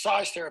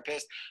massage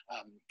therapist,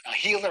 a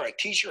healer, a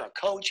teacher, a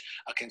coach,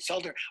 a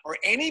consultant, or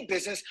any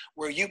business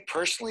where you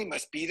personally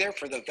must be there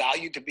for the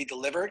value to be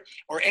delivered,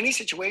 or any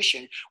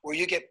situation where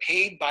you get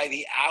paid by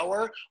the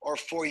hour or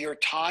for your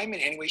time in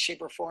any way,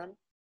 shape, or form,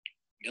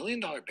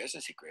 Million Dollar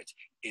Business Secrets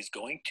is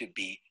going to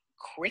be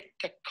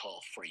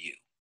critical for you.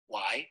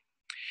 Why?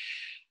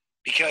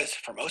 Because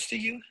for most of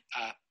you,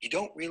 you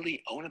don't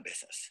really own a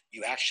business.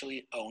 You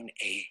actually own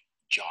a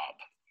job.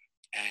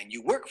 And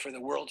you work for the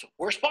world's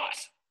worst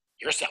boss,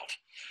 yourself.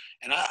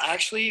 And I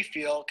actually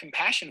feel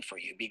compassion for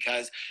you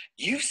because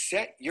you've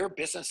set your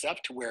business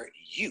up to where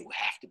you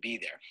have to be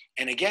there.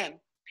 And again,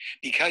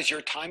 because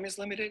your time is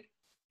limited,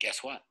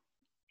 guess what?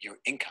 Your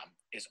income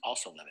is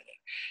also limited.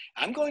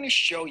 I'm going to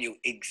show you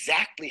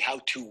exactly how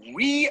to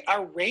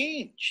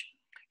rearrange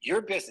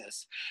your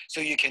business so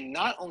you can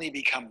not only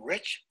become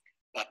rich,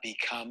 but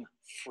become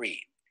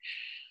free.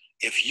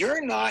 If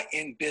you're not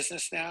in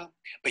business now,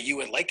 but you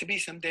would like to be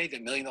someday, the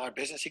Million Dollar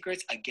Business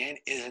Secrets, again,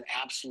 is an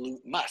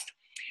absolute must.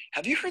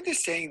 Have you heard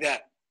this saying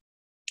that,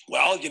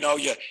 well,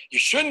 you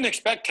shouldn't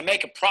expect to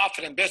make a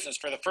profit in business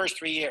for the first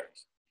 3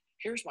 years?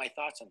 Here's my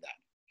thoughts on that.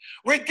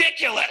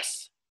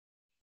 Ridiculous!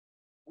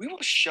 I'm going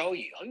to show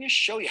you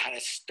how to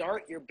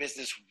start your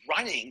business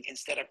running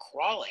instead of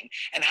crawling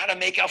and how to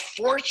make a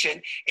fortune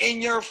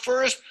in your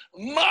first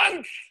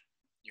month.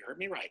 You heard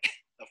me right,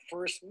 the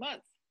first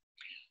month.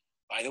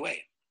 By the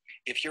way,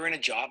 if you're in a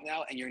job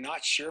now and you're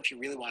not sure if you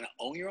really want to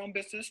own your own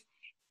business,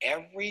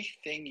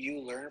 everything you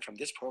learn from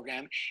this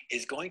program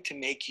is going to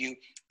make you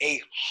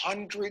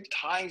 100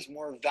 times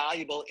more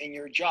valuable in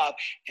your job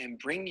and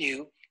bring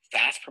you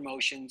fast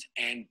promotions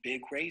and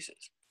big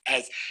raises.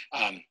 As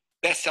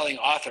best-selling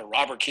author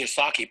Robert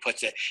Kiyosaki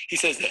puts it, he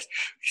says this.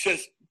 He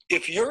says,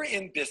 if you're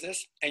in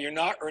business and you're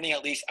not earning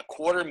at least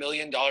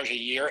 $250,000 a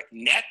year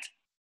net,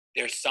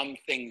 there's some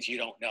things you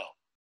don't know.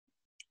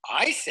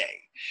 I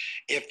say,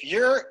 if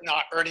you're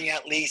not earning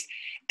at least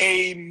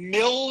 $1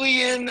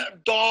 million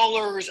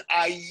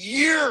a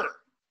year,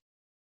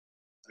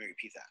 let me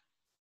repeat that,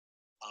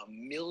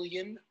 $1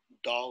 million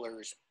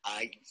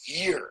a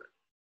year,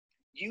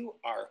 you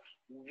are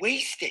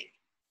wasting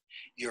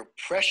your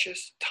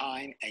precious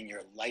time and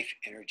your life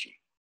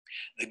energy.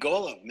 The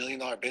goal of Million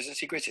Dollar Business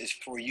Secrets is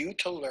for you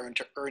to learn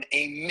to earn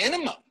a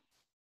minimum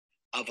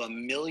of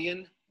 $1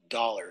 million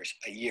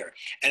a year.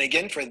 And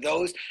again, for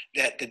those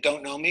that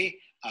don't know me,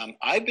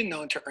 I've been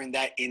known to earn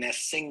that in a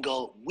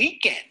single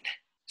weekend.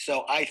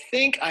 So I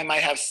think I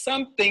might have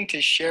something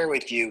to share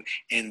with you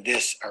in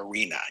this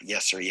arena.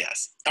 Yes or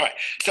yes. All right.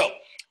 So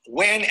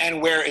when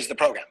and where is the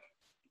program?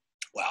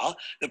 Well,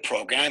 the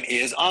program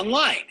is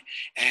online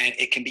and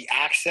it can be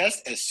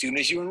accessed as soon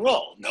as you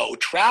enroll. No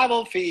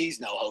travel fees,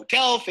 no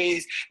hotel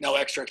fees, no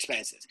extra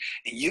expenses.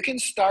 And you can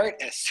start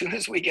as soon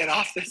as we get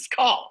off this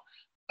call.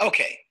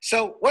 Okay,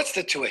 so what's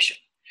the tuition?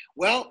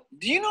 Well,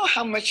 do you know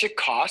how much it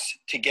costs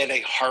to get a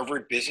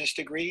Harvard business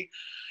degree?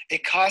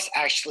 It costs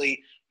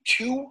actually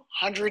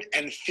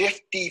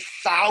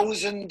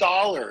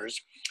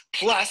 $250,000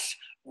 plus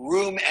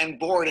room and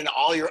board and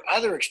all your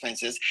other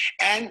expenses.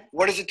 And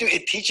what does it do?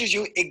 It teaches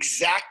you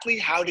exactly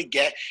how to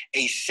get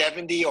a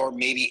 $70,000 or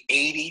maybe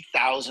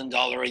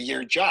 $80,000 a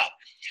year job.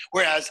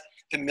 Whereas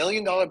the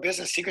Million Dollar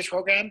Business Secrets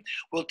program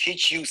will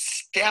teach you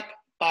step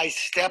by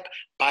step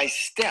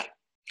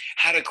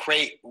how to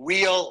create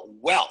real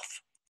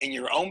wealth in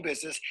your own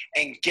business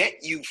and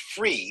get you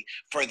free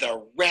for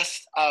the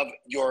rest of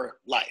your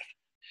life.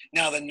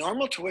 Now, the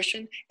normal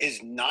tuition is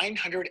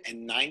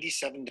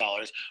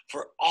 $997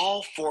 for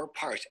all 4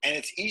 parts, and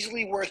it's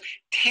easily worth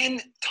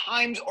 10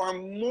 times or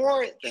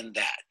more than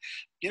that.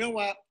 You know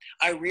what?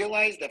 I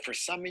realize that for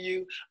some of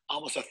you,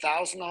 almost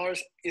 $1,000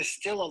 is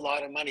still a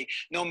lot of money,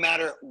 no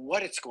matter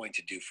what it's going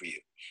to do for you.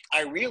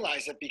 I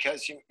realize it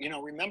because,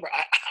 remember,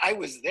 I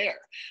was there.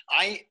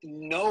 I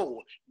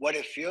know what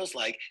it feels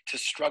like to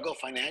struggle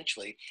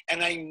financially,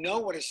 and I know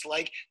what it's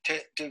like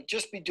to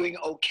just be doing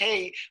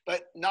okay,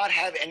 but not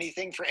have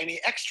anything for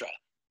any extra.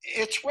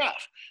 It's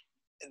rough.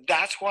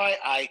 That's why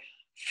I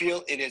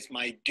feel it is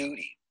my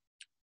duty,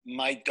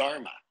 my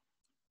dharma,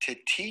 to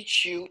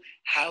teach you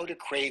how to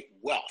create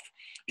wealth.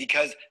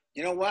 Because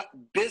you know what?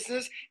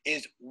 Business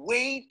is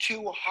way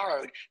too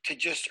hard to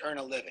just earn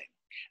a living.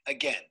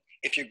 Again,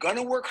 if you're going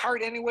to work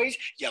hard anyways,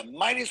 you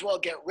might as well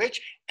get rich.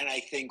 And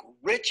I think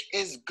rich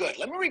is good.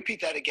 Let me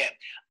repeat that again.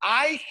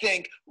 I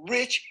think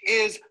rich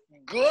is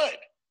good,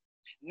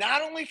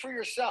 not only for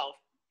yourself,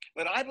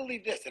 but I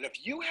believe this, that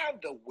if you have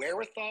the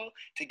wherewithal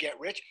to get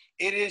rich,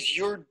 it is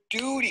your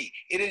duty.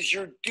 It is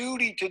your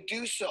duty to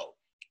do so.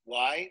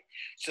 Why?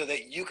 So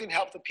that you can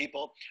help the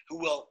people who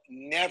will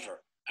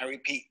never, I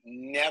repeat,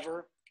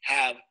 never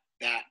have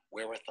that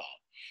wherewithal.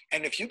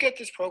 And if you get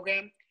this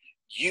program,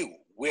 you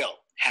will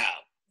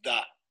have the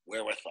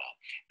wherewithal.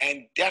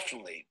 And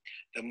definitely,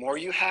 the more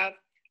you have,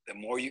 the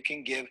more you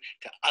can give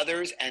to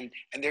others. And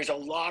there's a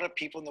lot of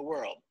people in the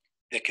world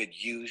that could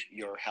use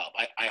your help.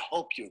 I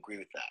hope you agree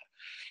with that,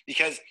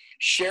 because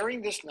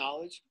sharing this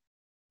knowledge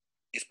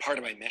is part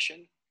of my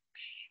mission.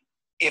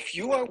 If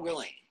you are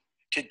willing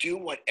to do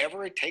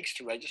whatever it takes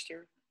to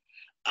register,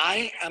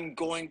 I am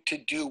going to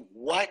do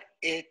what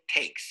it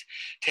takes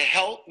to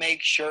help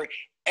make sure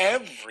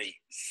every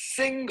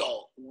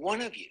single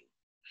one of you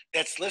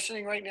that's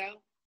listening right now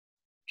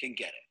can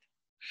get it.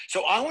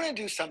 So I want to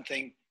do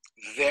something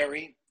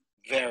very,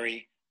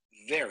 very,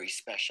 very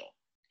special.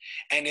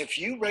 And if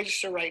you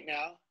register right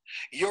now,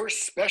 your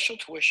special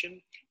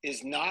tuition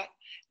is not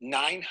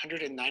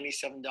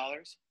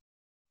 $997.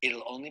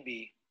 It'll only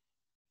be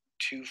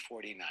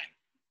 $249.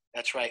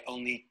 That's right,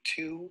 only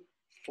 $249.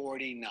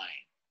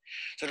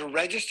 So to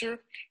register,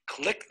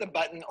 click the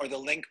button or the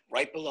link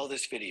right below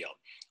this video.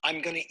 I'm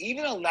going to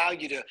even allow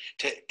you to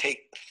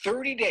take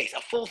 30 days,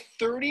 a full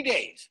 30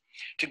 days,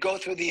 to go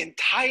through the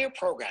entire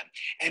program.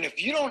 And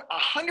if you don't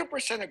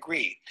 100%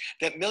 agree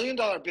that Million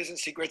Dollar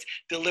Business Secrets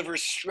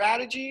delivers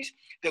strategies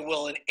that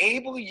will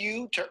enable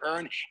you to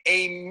earn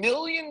 $1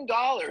 million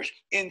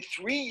in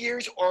 3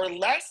 years or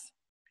less,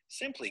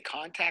 simply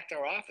contact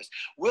our office.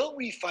 We'll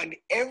refund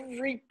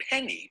every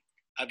penny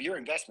of your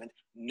investment,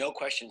 no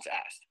questions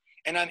asked.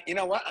 And you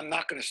know what? I'm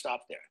not going to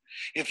stop there.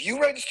 If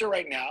you register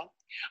right now,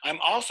 I'm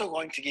also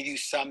going to give you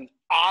some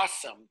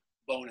awesome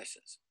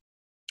bonuses.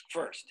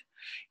 First,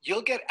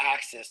 you'll get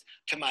access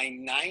to my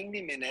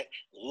 90-minute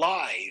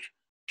live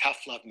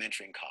Tough Love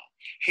mentoring call.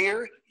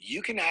 Here,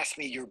 you can ask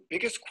me your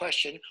biggest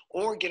question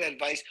or get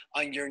advice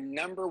on your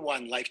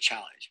 #1 life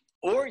challenge.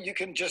 Or you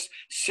can just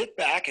sit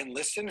back and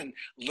listen and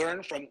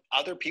learn from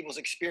other people's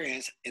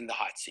experience in the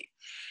hot seat.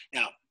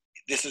 Now,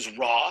 this is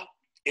raw.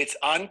 It's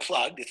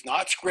unplugged. It's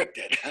not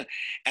scripted.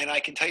 And I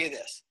can tell you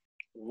this,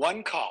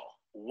 one call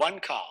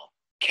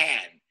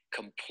can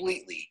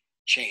completely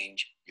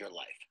change your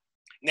life.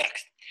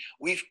 Next,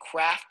 we've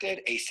crafted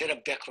a set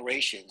of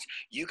declarations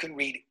you can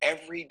read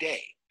every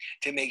day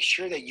to make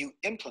sure that you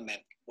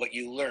implement what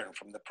you learn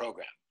from the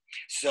program.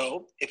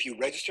 So if you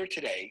register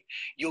today,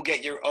 you'll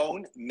get your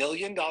own $1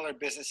 Million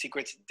Business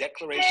Secrets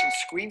declaration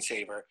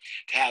screensaver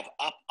to have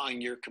up on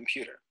your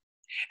computer.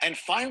 And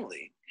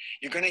finally,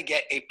 you're going to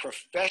get a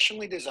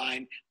professionally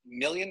designed $1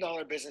 Million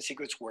Business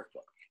Secrets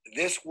workbook.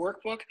 This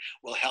workbook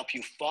will help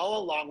you follow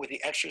along with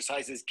the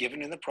exercises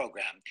given in the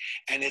program,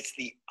 and it's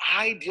the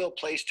ideal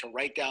place to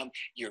write down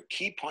your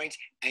key points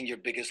and your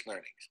biggest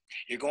learnings.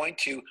 You're going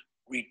to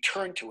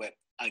return to it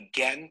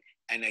again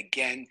and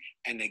again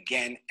and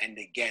again and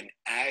again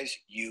as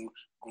you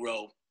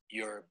grow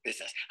your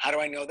business. How do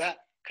I know that?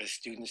 Because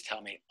students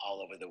tell me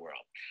all over the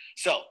world.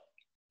 So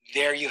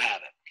there you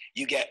have it.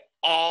 You get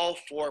all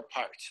 4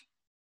 parts: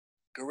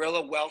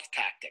 guerrilla wealth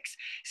tactics,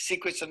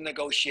 secrets of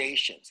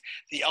negotiations,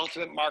 the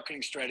ultimate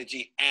marketing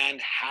strategy,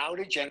 and how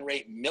to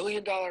generate $1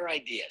 million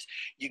ideas.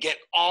 You get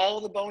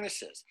all the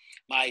bonuses: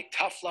 my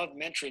Tough Love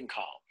mentoring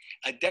call,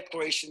 a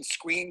declaration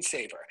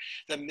screensaver,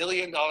 the $1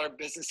 Million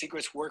Business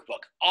Secrets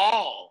workbook,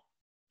 all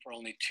for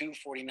only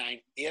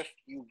 $249 if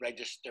you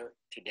register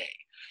today.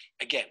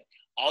 Again,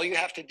 all you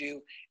have to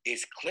do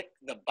is click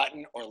the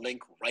button or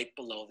link right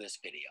below this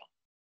video.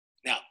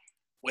 Now,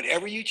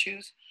 whatever you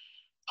choose,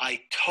 I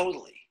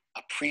totally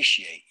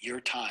appreciate your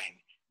time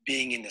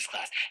being in this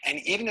class. And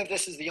even if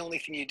this is the only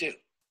thing you do,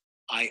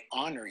 I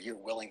honor your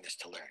willingness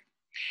to learn.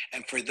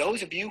 And for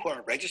those of you who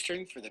are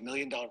registering for the $1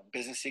 Million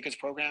Business Secrets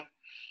program,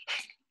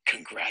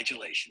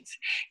 congratulations.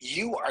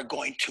 You are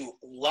going to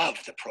love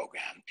the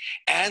program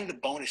and the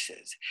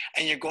bonuses,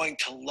 and you're going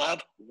to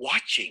love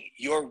watching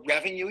your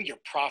revenue, your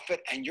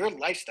profit, and your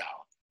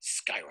lifestyle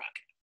skyrocket.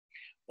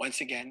 Once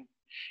again,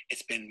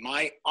 it's been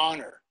my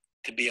honor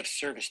to be of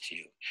service to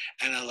you,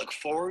 and I look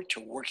forward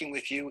to working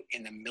with you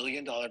in the $1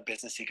 Million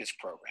Business Secrets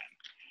program.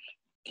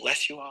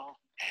 Bless you all,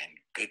 and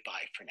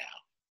goodbye for now.